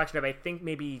there's a collection of, I think,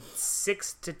 maybe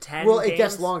 6 to 10 Well, games. it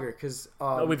gets longer because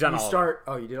we've done you all of start.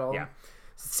 Oh, you did all Yeah. of them?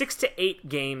 6 to 8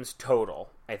 games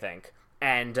total, I think.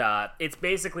 And it's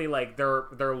basically like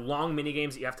they're long mini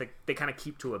games that they kind of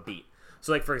keep to a beat.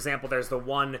 So, like, for example, there's the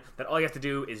one that all you have to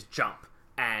do is jump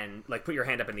and, like, put your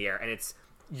hand up in the air, and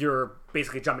you're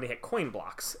basically jumping to hit coin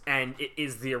blocks, and it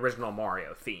is the original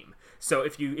Mario theme. So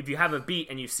if you have a beat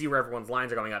and you see where everyone's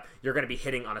lines are going up, you're going to be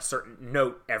hitting on a certain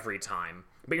note every time,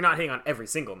 but you're not hitting on every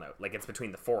single note. Like, it's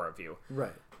between the 4 of you.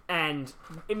 Right. And,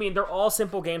 I mean, they're all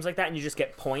simple games like that, and you just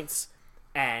get points.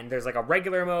 And there's, like, a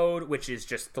regular mode, which is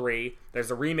just 3. There's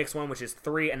a remix one, which is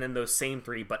 3, and then those same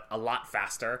 3, but a lot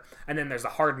faster. And then there's a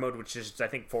hard mode, which is, I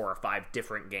think, 4 or 5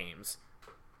 different games.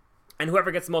 And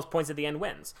whoever gets the most points at the end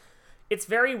wins. It's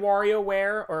very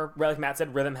WarioWare, or, like Matt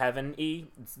said, Rhythm Heaven-y.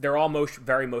 They're all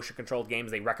very motion-controlled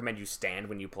games. They recommend you stand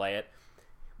when you play it.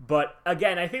 But,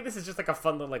 again, I think this is just, like, a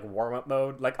fun little, like, warm-up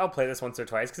mode. Like, I'll play this once or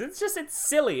twice, because it's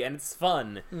silly, and it's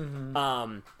fun.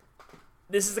 Mm-hmm.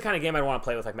 This is the kind of game I want to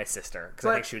play with, like, my sister, because I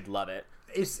But- think she would love it.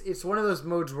 It's one of those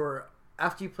modes where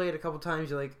after you play it a couple times,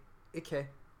 you're like, okay.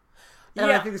 And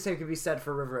I think the same could be said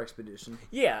for River Expedition.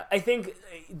 Yeah, I think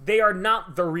they are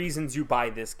not the reasons you buy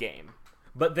this game.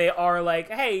 But they are like,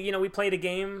 hey, you know, we played a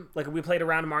game, like we played a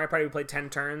round of Mario Party, we played 10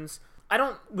 turns. We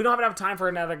don't have enough time for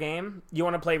another game. You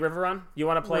want to play River Run? You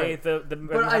want to play the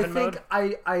But I think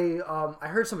mode? I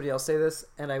heard somebody else say this,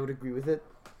 and I would agree with it.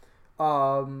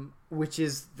 Which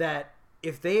is that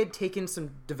if they had taken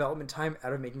some development time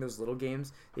out of making those little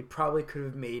games, they probably could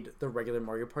have made the regular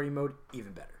Mario Party mode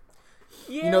even better.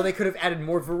 Yeah. You know, they could have added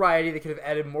more variety, they could have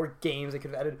added more games, they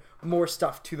could have added more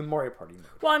stuff to the Mario Party mode.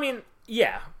 Well, I mean,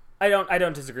 yeah. I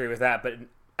don't disagree with that, but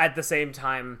at the same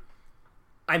time,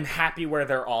 I'm happy where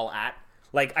they're all at.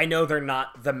 Like, I know they're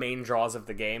not the main draws of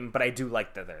the game, but I do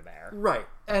like that they're there. Right.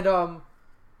 And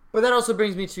but that also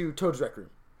brings me to Toad's Rec Room.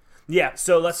 Yeah,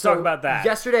 so let's talk about that.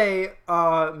 Yesterday,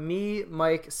 me,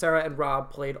 Mike, Sarah, and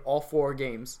Rob played all 4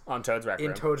 games on Toad's Rec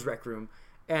Room. In Toad's Rec Room.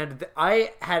 And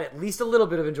I had at least a little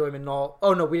bit of enjoyment in all...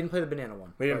 Oh, no, we didn't play the banana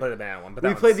one. We didn't play the banana one, but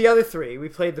we played the other 3. We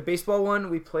played the baseball one.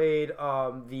 We played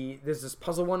there's this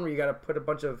puzzle one where you got to put a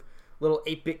bunch of little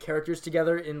 8-bit characters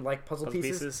together in, like, puzzle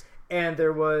pieces. And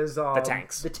there was... the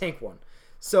tanks. The tank one.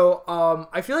 So,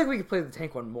 I feel like we could play the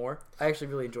tank one more. I actually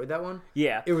really enjoyed that one.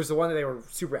 Yeah. It was the one that they were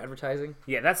super advertising.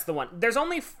 Yeah, that's the one. There's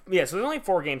only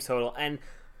 4 games total, and...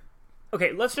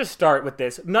 Okay, let's just start with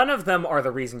this. None of them are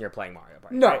the reason you're playing Mario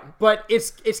Party. No, right? but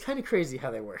it's kind of crazy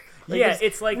how they work. Like, yeah,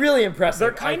 it's like really impressive.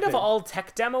 They're kind of all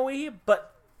tech demo-y,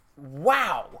 but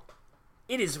wow,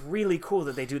 it is really cool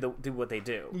that they do what they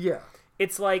do. Yeah,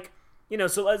 it's like, you know.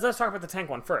 So let's talk about the tank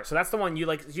one first. So that's the one you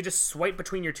just swipe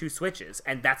between your 2 switches,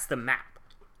 and that's the map.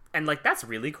 And like that's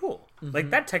really cool. Mm-hmm.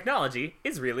 Like that technology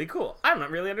is really cool. I don't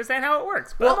really understand how it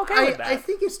works, but I'm okay with that. I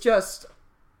think it's just.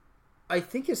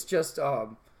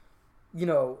 You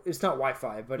know, it's not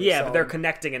Wi-Fi, but it's, but they're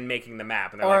connecting and making the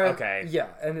map, and they're like, okay, yeah,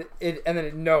 and then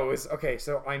it knows, okay,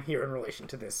 so I'm here in relation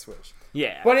to this switch.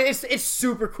 Yeah, but it's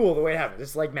super cool the way it happens.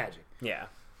 It's like magic. Yeah,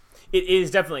 it is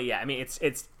definitely. Yeah, I mean,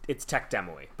 it's tech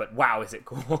demo-y, but wow, is it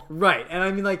cool? Right, and I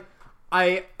mean, like,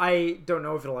 I don't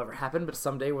know if it'll ever happen, but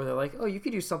someday where they're like, oh, you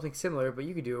could do something similar, but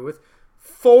you could do it with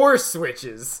 4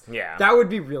 switches. Yeah, that would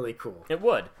be really cool. It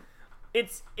would.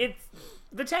 It's.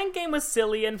 The tank game was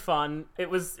silly and fun.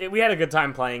 We had a good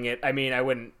time playing it. I mean, I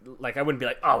wouldn't be like,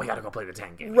 oh, we gotta go play the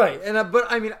tank game. Right, and but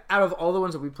I mean, out of all the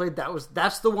ones that we played,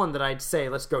 that's the one that I'd say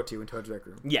let's go to in Toad's Rec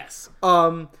Room. Yes.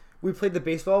 We played the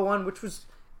baseball one, which was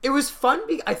fun.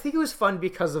 I think it was fun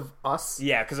because of us.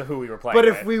 Yeah, because of who we were playing. But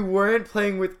with. If we weren't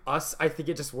playing with us, I think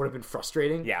it just would have been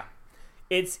frustrating. Yeah.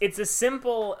 It's a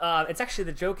simple. It's actually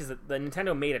the joke is that the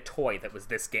Nintendo made a toy that was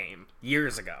this game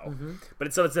years ago. Mm-hmm. But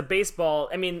it's a baseball.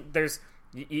 I mean,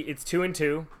 it's 2 and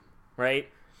 2, right?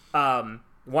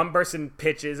 One person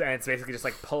pitches, and it's basically just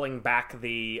like pulling back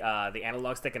the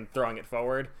analog stick and throwing it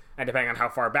forward. And depending on how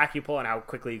far back you pull and how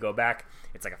quickly you go back,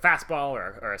 it's like a fastball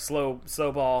or a slow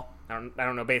ball. I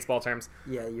don't know baseball terms.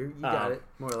 Yeah, you got it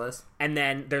more or less. And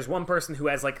then there's one person who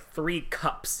has like 3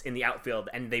 cups in the outfield,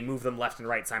 and they move them left and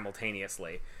right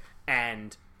simultaneously.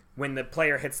 And when the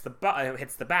player hits the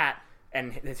bat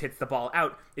and hits the ball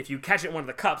out, if you catch it in one of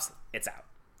the cups, it's out.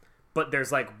 But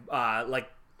there's like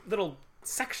little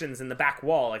sections in the back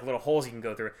wall, like little holes you can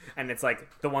go through, and it's like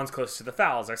the ones close to the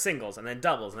fouls are singles, and then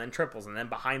doubles, and then triples, and then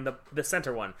behind the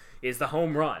center one is the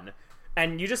home run.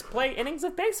 And you just play innings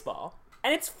of baseball.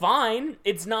 And it's fine.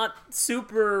 It's not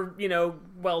super,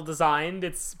 well designed.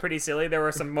 It's pretty silly. There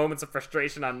were some moments of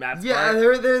frustration on Matt's part.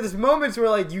 There's moments where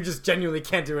like you just genuinely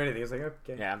can't do anything. It's like,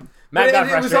 okay. Yeah. Matt got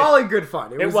frustrated. It was all in good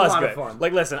fun. It was a lot good. Of fun.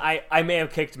 Like, listen, I may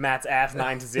have kicked Matt's ass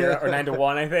 9-0 or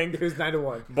 9-1, I think. It was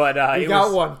 9-1. But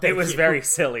it was very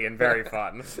silly and very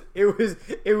fun. It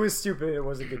was stupid. It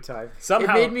was a good time.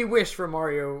 Somehow, it made me wish for a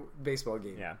Mario baseball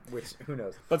game. Yeah. Which who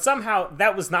knows? But somehow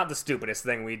that was not the stupidest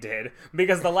thing we did,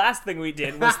 because the last thing we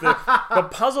did was the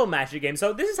puzzle magic game.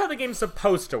 So this is how the game's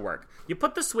supposed to work. You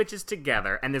put the switches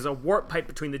together, and there's a warp pipe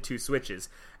between the 2 switches.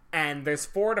 And there's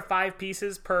 4 to 5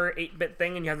 pieces per 8-bit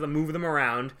thing, and you have to move them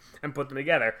around and put them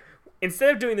together.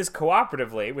 Instead of doing this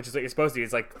cooperatively, which is what you're supposed to do,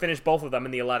 is like finish both of them in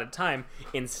the allotted time,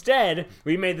 instead,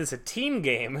 we made this a team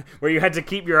game where you had to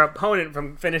keep your opponent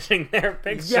from finishing their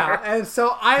picture. Yeah, and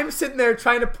so I'm sitting there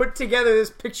trying to put together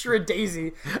this picture of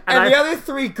Daisy, and the other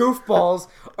 3 goofballs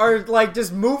are like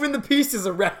just moving the pieces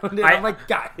around, and I'm like,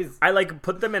 guys. I like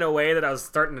put them in a way that I was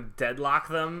starting to deadlock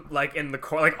them, like in the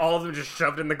corner, like all of them just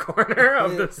shoved in the corner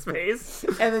of the space.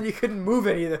 And then you couldn't move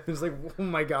any of them. It was like, oh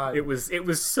my god. It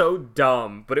was so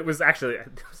dumb, but it was actually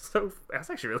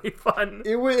really fun.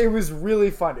 It was really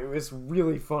fun. It was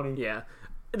really funny. Yeah.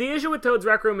 the issue with Toad's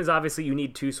Rec Room is obviously you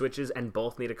need 2 Switches and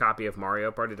both need a copy of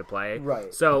Mario Party to play.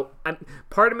 Right. So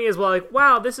part of me is like,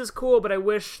 wow, this is cool, but I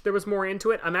wish there was more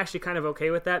into it. I'm actually kind of okay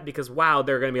with that because, wow,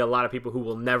 there are going to be a lot of people who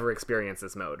will never experience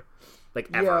this mode. Like,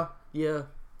 ever. Yeah.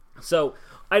 So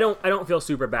I don't feel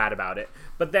super bad about it.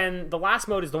 But then the last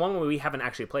mode is the one where we haven't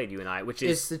actually played, you and I, which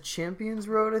is... It's the Champions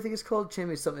Road, I think it's called.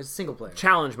 Champions something. It's single player.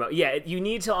 Challenge mode. Yeah, you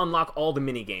need to unlock all the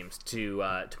mini games to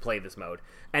play this mode,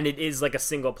 and it is like a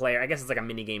single player. I guess it's like a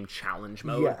mini game challenge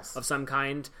mode of some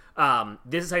kind.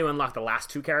 This is how you unlock the last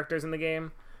 2 characters in the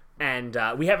game, and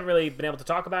we haven't really been able to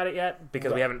talk about it yet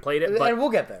because we haven't played it. But, and we'll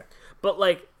get there. But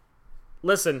like,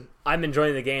 listen, I'm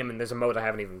enjoying the game, and there's a mode I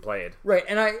haven't even played. Right,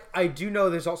 and I do know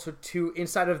there's also 2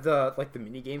 inside of the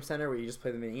mini game center where you just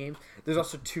play the mini games. There's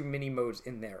also 2 mini modes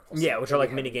in there. Also, yeah, which are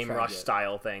like mini game rush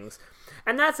style things.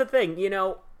 And that's the thing,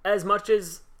 as much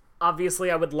as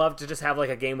obviously I would love to just have like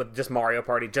a game with just Mario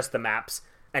Party, just the maps,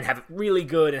 and have it really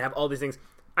good and have all these things.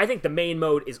 I think the main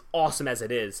mode is awesome as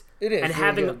it is. It is. And really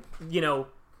having, good.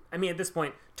 at this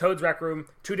point, Toad's Rec Room,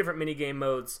 2 different mini game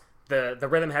modes, the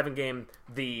Rhythm Heaven game,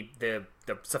 the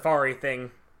Safari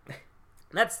thing.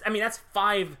 That's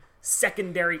 5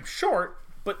 short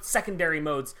but secondary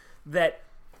modes that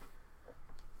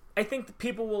I think the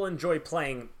people will enjoy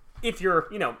playing if you're,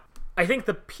 I think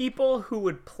the people who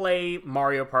would play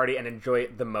Mario Party and enjoy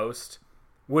it the most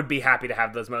would be happy to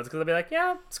have those modes because they'll be like,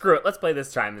 yeah, screw it, let's play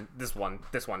this one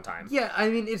time. Yeah, I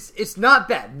mean, it's not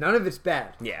bad. None of it's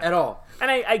bad. At all.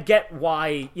 And I get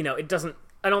why, it doesn't.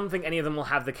 I don't think any of them will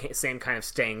have the same kind of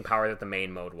staying power that the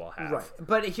main mode will have. Right,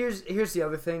 but here's the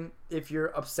other thing. If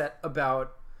you're upset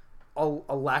about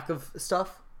a lack of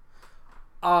stuff,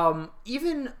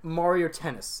 even Mario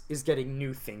Tennis is getting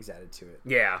new things added to it.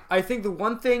 Yeah. I think the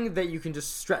one thing that you can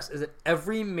just stress is that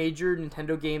every major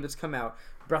Nintendo game that's come out,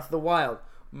 Breath of the Wild,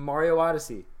 Mario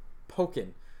Odyssey,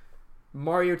 Pokken,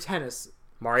 Mario Tennis,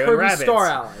 Mario Kirby and Rabbids. Star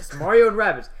Allies, Mario and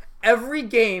Rabbids, every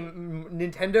game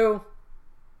Nintendo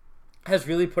has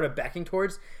really put a backing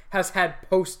towards has had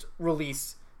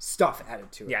post-release stuff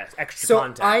added to it. Yes, extra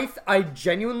content. So I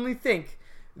genuinely think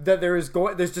that there's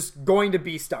just going to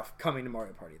be stuff coming to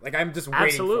Mario Party. Like, I'm just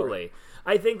waiting for it.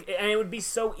 I think, and it would be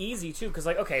so easy too, because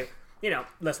like, okay,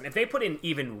 listen, if they put in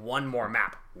even one more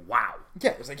map, wow.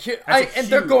 Yeah, it's like here, and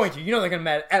they're going to. They're going to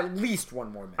add at least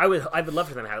one more map. I would love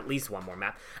for them to have at least one more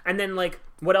map, and then like,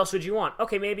 what else would you want?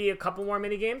 Okay, maybe a couple more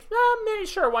mini games. Maybe,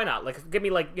 sure, why not? Like, give me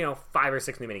like 5 or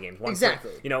 6 new mini games.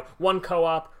 Exactly. One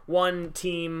co-op, one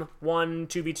team, one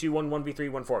 2v2, one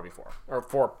 1v3, one 4v4, or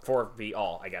 4v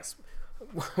all, I guess,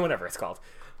 whatever it's called.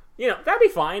 That'd be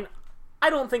fine. I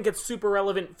don't think it's super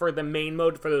relevant for the main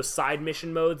mode, for those side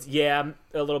mission modes. Yeah,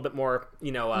 a little bit more,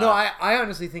 No, I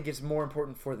honestly think it's more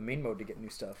important for the main mode to get new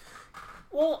stuff.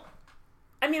 Well,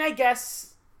 I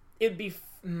guess it'd be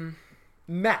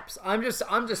maps. I'm just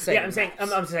saying. Yeah,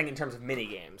 I'm saying in terms of mini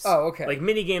games. Oh, okay. Like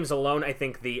mini games alone, I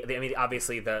think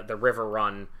obviously the River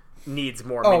Run needs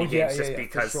more mini games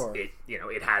because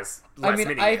it has less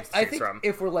mini games to choose from.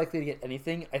 If we're likely to get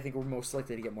anything, I think we're most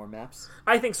likely to get more maps.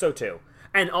 I think so too.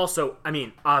 And also,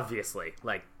 obviously,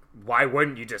 like, why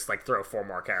wouldn't you just, like, throw 4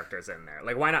 more characters in there?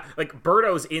 Like, why not? Like,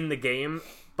 Birdo's in the game,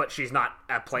 but she's not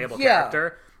a playable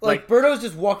character. Like, Birdo's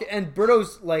just walking, and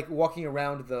Birdo's, like, walking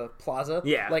around the plaza,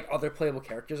 yeah, like other playable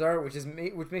characters are, which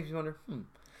makes me wonder,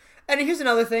 And here's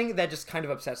another thing that just kind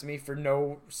of upsets me for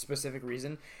no specific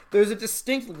reason. There's a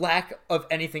distinct lack of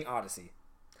anything Odyssey.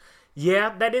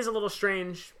 Yeah, that is a little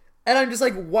strange. And I'm just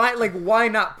like, why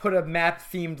not put a map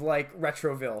themed like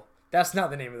Retroville? That's not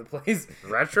the name of the place.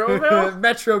 Retroville?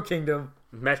 Metro Kingdom.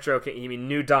 You mean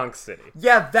New Donk City?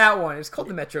 Yeah, that one. It's called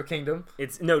the Metro Kingdom.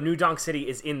 New Donk City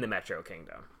is in the Metro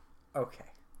Kingdom. Okay.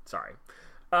 Sorry.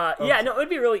 Yeah, no, it would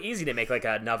be really easy to make like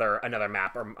another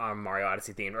map or Mario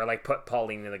Odyssey theme, or like put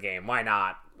Pauline in the game. Why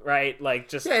not? Right? Like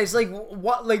just it's like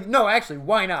what? Like no, actually,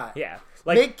 why not? Yeah,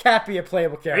 like make Cappy a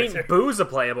playable character. Boo's a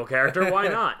playable character. Why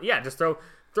not? Yeah, just throw.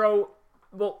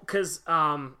 Well, because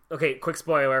okay, quick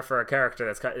spoiler for a character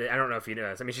that's I don't know if you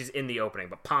know this. She's in the opening,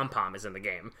 but Pom Pom is in the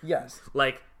game. Yes.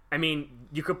 Like,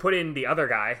 you could put in the other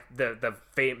guy,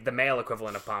 the male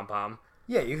equivalent of Pom Pom.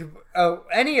 Yeah, you could. Oh,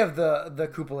 any of the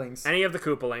Koopalings. Any of the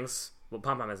Koopalings. Well,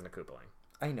 Pom Pom isn't a Koopaling.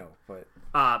 I know, but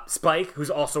Spike,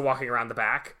 who's also walking around the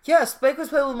back. Yeah, Spike was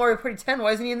playing with Mario Party 10.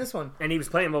 Why isn't he in this one? And he was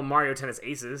playing with Mario Tennis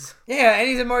Aces. Yeah, and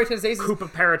he's in Mario Tennis Aces. Koopa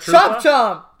Paratroopa.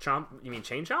 Chomp! Chomp? You mean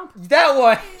Chain Chomp? That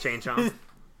one! Chain Chomp.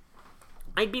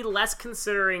 I'd be less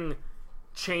considering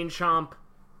Chain Chomp,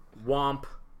 Womp,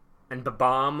 and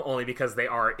Babam only because they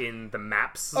are in the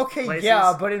maps. Okay, places.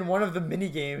 yeah, but in one of the mini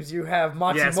games, you have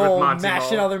Monty Yes, with Mole Monty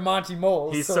mashing Mole. other Monty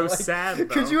Moles. He's so sad, though.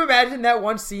 Could you imagine that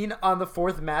one scene on the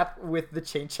 4th map with the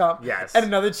chain chomp? Yes. And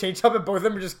another chain chomp, and both of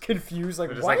them are just confused. Like,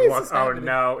 They're just why like, is what? this Oh happening?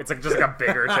 no! It's like just like a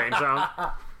bigger chain jump.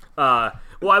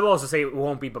 Well, I will also say it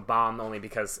won't be Babam only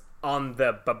because on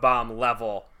the Babam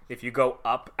level, if you go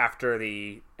up after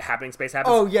the happening space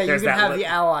happens, Oh, yeah, you there's can that have the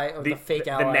ally, or the fake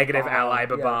ally. the negative ally Yeah.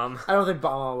 Babam. I don't think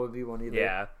Bama would be one either.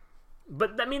 Yeah,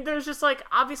 but I mean, there's just like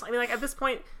obviously, I mean, like at this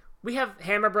point, we have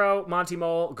Hammer Bro, Monty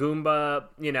Mole, Goomba.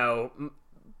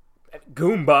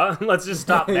 Goomba. Let's just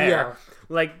stop there. Yeah.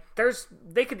 Like,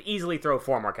 they could easily throw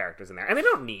 4 more characters in there, and they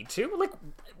don't need to. Like,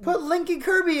 Put Link and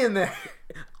Kirby in there.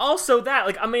 also that,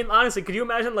 like, I mean, honestly, could you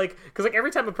imagine, like, because like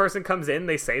every time a person comes in,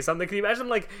 they say something. Can you imagine,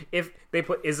 like, if they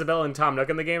put Isabelle and Tom Nook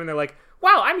in the game, and they're like,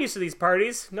 "Wow, I'm used to these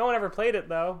parties. No one ever played it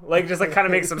though." Like, just like kind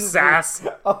of make some sass.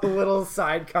 A little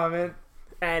side comment.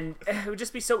 And it would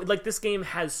just be so, like, this game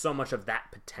has so much of that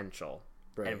potential.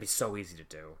 Right. And it'd be so easy to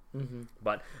do. Mm-hmm.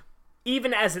 But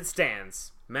even as it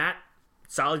stands, Matt,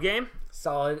 solid game?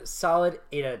 Solid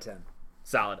 8 out of 10.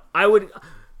 Solid.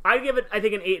 I'd give it, I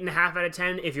think, an 8.5 out of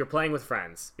 10 if you're playing with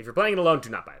friends. If you're playing it alone, do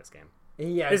not buy this game.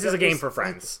 Yeah, This is a game it's- for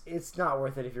friends. It's not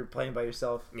worth it if you're playing by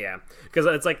yourself. Yeah. Because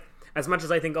it's like, as much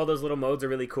as I think all those little modes are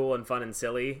really cool and fun and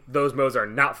silly, those modes are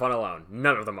not fun alone.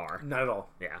 None of them are. Not at all.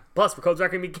 Yeah. Plus, for Code's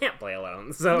Requiem, you can't play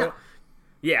alone. So, No.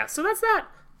 yeah. So that's that.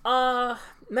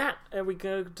 Matt, are we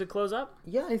good to close up?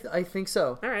 Yeah, I think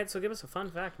so. All right, so give us a fun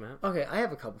fact, Matt. Okay, I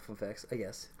have a couple fun facts, I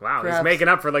guess. Wow, he's Perhaps- making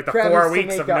up for like the perhaps 4 to weeks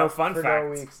make of no up fun for facts. 4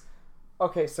 weeks.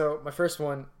 Okay, so my first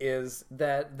one is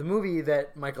that the movie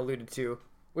that Mike alluded to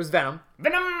was Venom.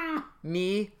 Venom!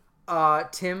 Me,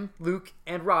 Tim, Luke,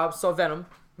 and Rob saw Venom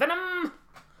Venom!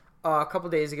 a couple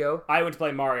days ago. I went to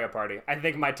play Mario Party. I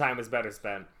think my time was better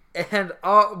spent. And,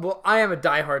 well, I am a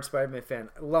diehard Spider-Man fan.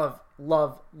 I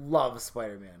love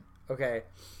Spider-Man. Okay?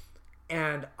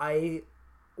 And I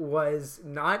was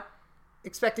not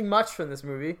expecting much from this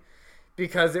movie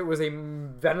because it was a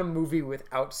Venom movie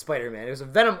without Spider-Man. It was a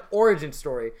Venom origin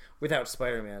story without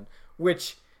Spider-Man,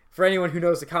 which, for anyone who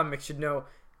knows the comics, should know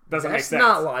Doesn't make that's sense.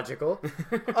 not logical.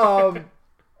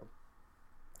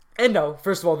 And no,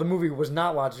 first of all, the movie was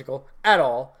not logical at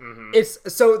all. Mm-hmm. It's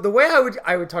so the way I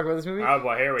would talk about this movie Oh,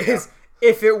 boy, here we go. is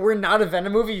if it were not a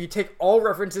Venom movie, you take all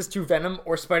references to Venom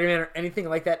or Spider-Man or anything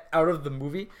like that out of the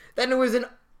movie, then it was an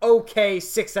okay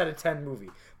 6 out of 10 movie.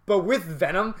 But with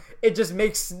Venom, it just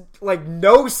makes like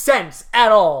no sense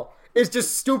at all. It's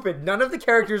just stupid. None of the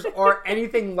characters are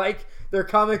anything like their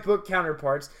comic book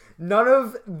counterparts. None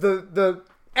of the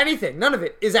anything, none of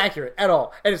it is accurate at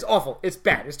all. And it's awful. It's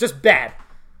bad. It's just bad.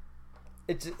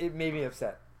 It made me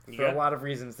upset for Yeah. a lot of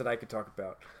reasons that I could talk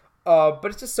about. But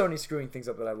it's just Sony screwing things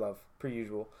up that I love, per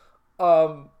usual.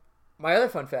 My other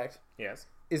fun fact Yes.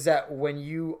 is that when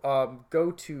you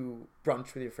go to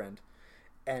brunch with your friend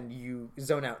and you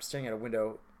zone out staring at a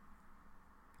window,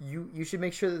 you should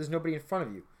make sure that there's nobody in front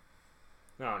of you.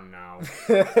 Oh, no.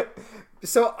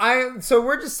 So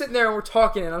we're just sitting there and we're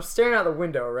talking and I'm staring out the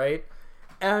window, right?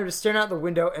 And I'm just staring out the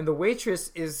window and the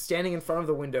waitress is standing in front of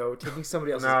the window taking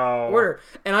somebody else's No. order.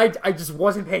 And I just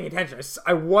wasn't paying attention.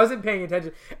 I wasn't paying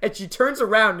attention. And she turns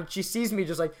around and she sees me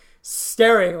just like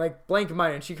staring like blank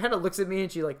minded. And she kind of looks at me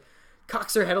and she like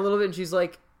cocks her head a little bit and she's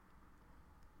like,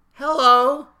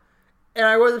 "Hello." And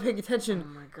I wasn't paying attention. Oh,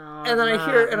 my God. And then I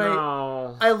hear it and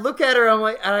no. I look at her, I'm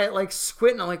like, and I like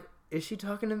squint, and I'm like, is she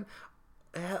talking to me?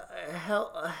 Hello?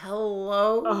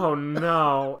 Oh,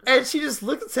 no. And she just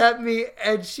looks at me,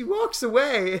 and she walks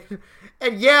away.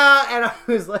 And yeah, and I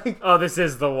was like, Oh, this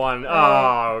is the one.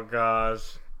 Oh,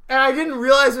 gosh. and I didn't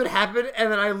realize what happened, and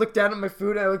then I looked down at my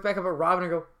food, and I look back up at Rob, and I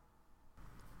go,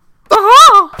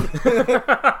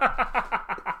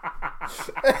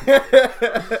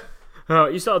 Oh,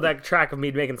 you saw that track of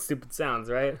me making stupid sounds,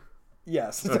 right?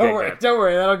 yes, Okay, don't good.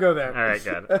 worry, that'll go there. All right,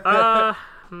 good.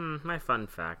 My fun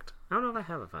fact. I don't know if I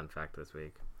have a fun fact this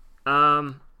week.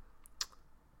 My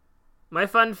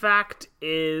fun fact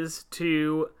is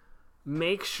to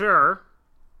make sure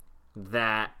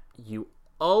that you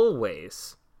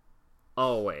always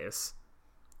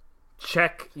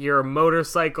check your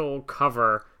motorcycle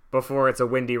cover before it's a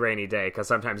windy, rainy day, because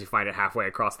sometimes you find it halfway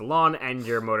across the lawn and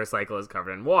your motorcycle is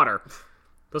covered in water.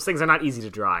 Those things are not easy to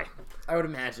dry. I would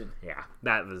imagine. Yeah,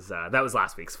 that was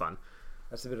last week's fun.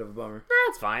 That's a bit of a bummer.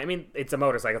 That's fine. I mean, it's a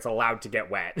motorcycle. It's allowed to get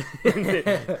wet.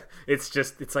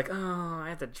 It's like, oh, I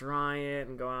have to dry it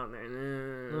and go out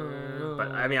there. But,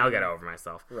 I mean, I'll get over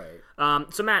myself. Right.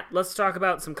 So, Matt, let's talk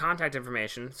about some contact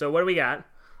information. So, what do we got?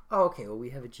 Oh, okay. Well, we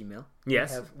have a Gmail.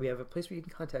 Yes. We have a place where you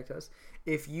can contact us.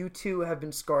 If you too have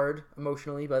been scarred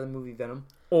emotionally by the movie Venom,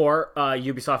 or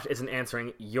Ubisoft isn't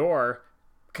answering your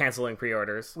canceling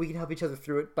pre-orders, we can help each other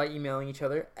through it by emailing each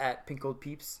other at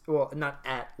pinkgoldpeeps. Well, not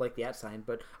at like the @ sign,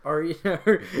 but our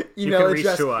email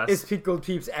address is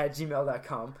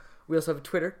pinkgoldpeeps@gmail.com. We also have a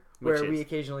Twitter where we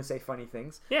occasionally say funny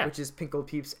things, which is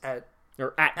pinkgoldpeeps at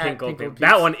pinkgoldpeeps.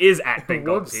 That one is at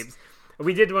pinkgoldpeeps.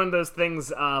 We did one of those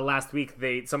things last week.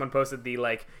 Someone posted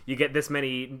the you get this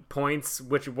many points.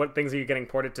 What things are you getting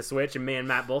ported to Switch? And me and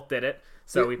Matt both did it.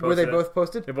 So we posted. Were they both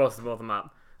posted? We posted both of them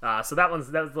up. So that was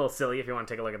a little silly. If you want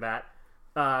to take a look at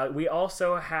that, we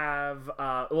also have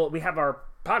we have our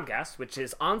podcast, which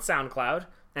is on SoundCloud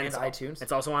and iTunes.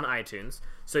 It's also on iTunes,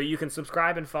 so you can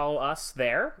subscribe and follow us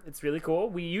there. It's really cool.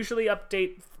 We usually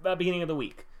update beginning of the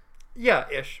week. Yeah,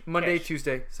 Monday,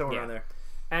 Tuesday, somewhere around there.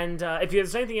 And if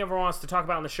there's anything you ever want us to talk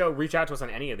about on the show, reach out to us on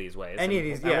any of these ways. Any of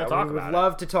these, yeah. We'll we would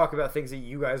love to talk about things that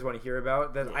you guys want to hear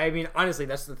about. I mean, honestly,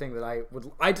 that's the thing that I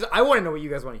want to know what you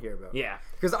guys want to hear about. Yeah.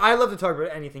 Because I love to talk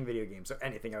about anything video games, so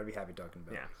anything I would be happy talking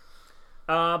about. Yeah.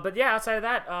 But yeah, outside of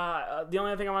that, the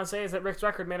only other thing I want to say is that Rick's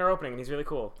Record made our opening, and he's really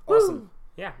cool. Awesome. Woo!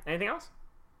 Yeah. Anything else?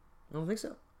 I don't think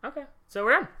so. Okay. So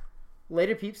we're done.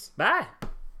 Later, peeps. Bye.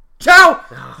 Ciao!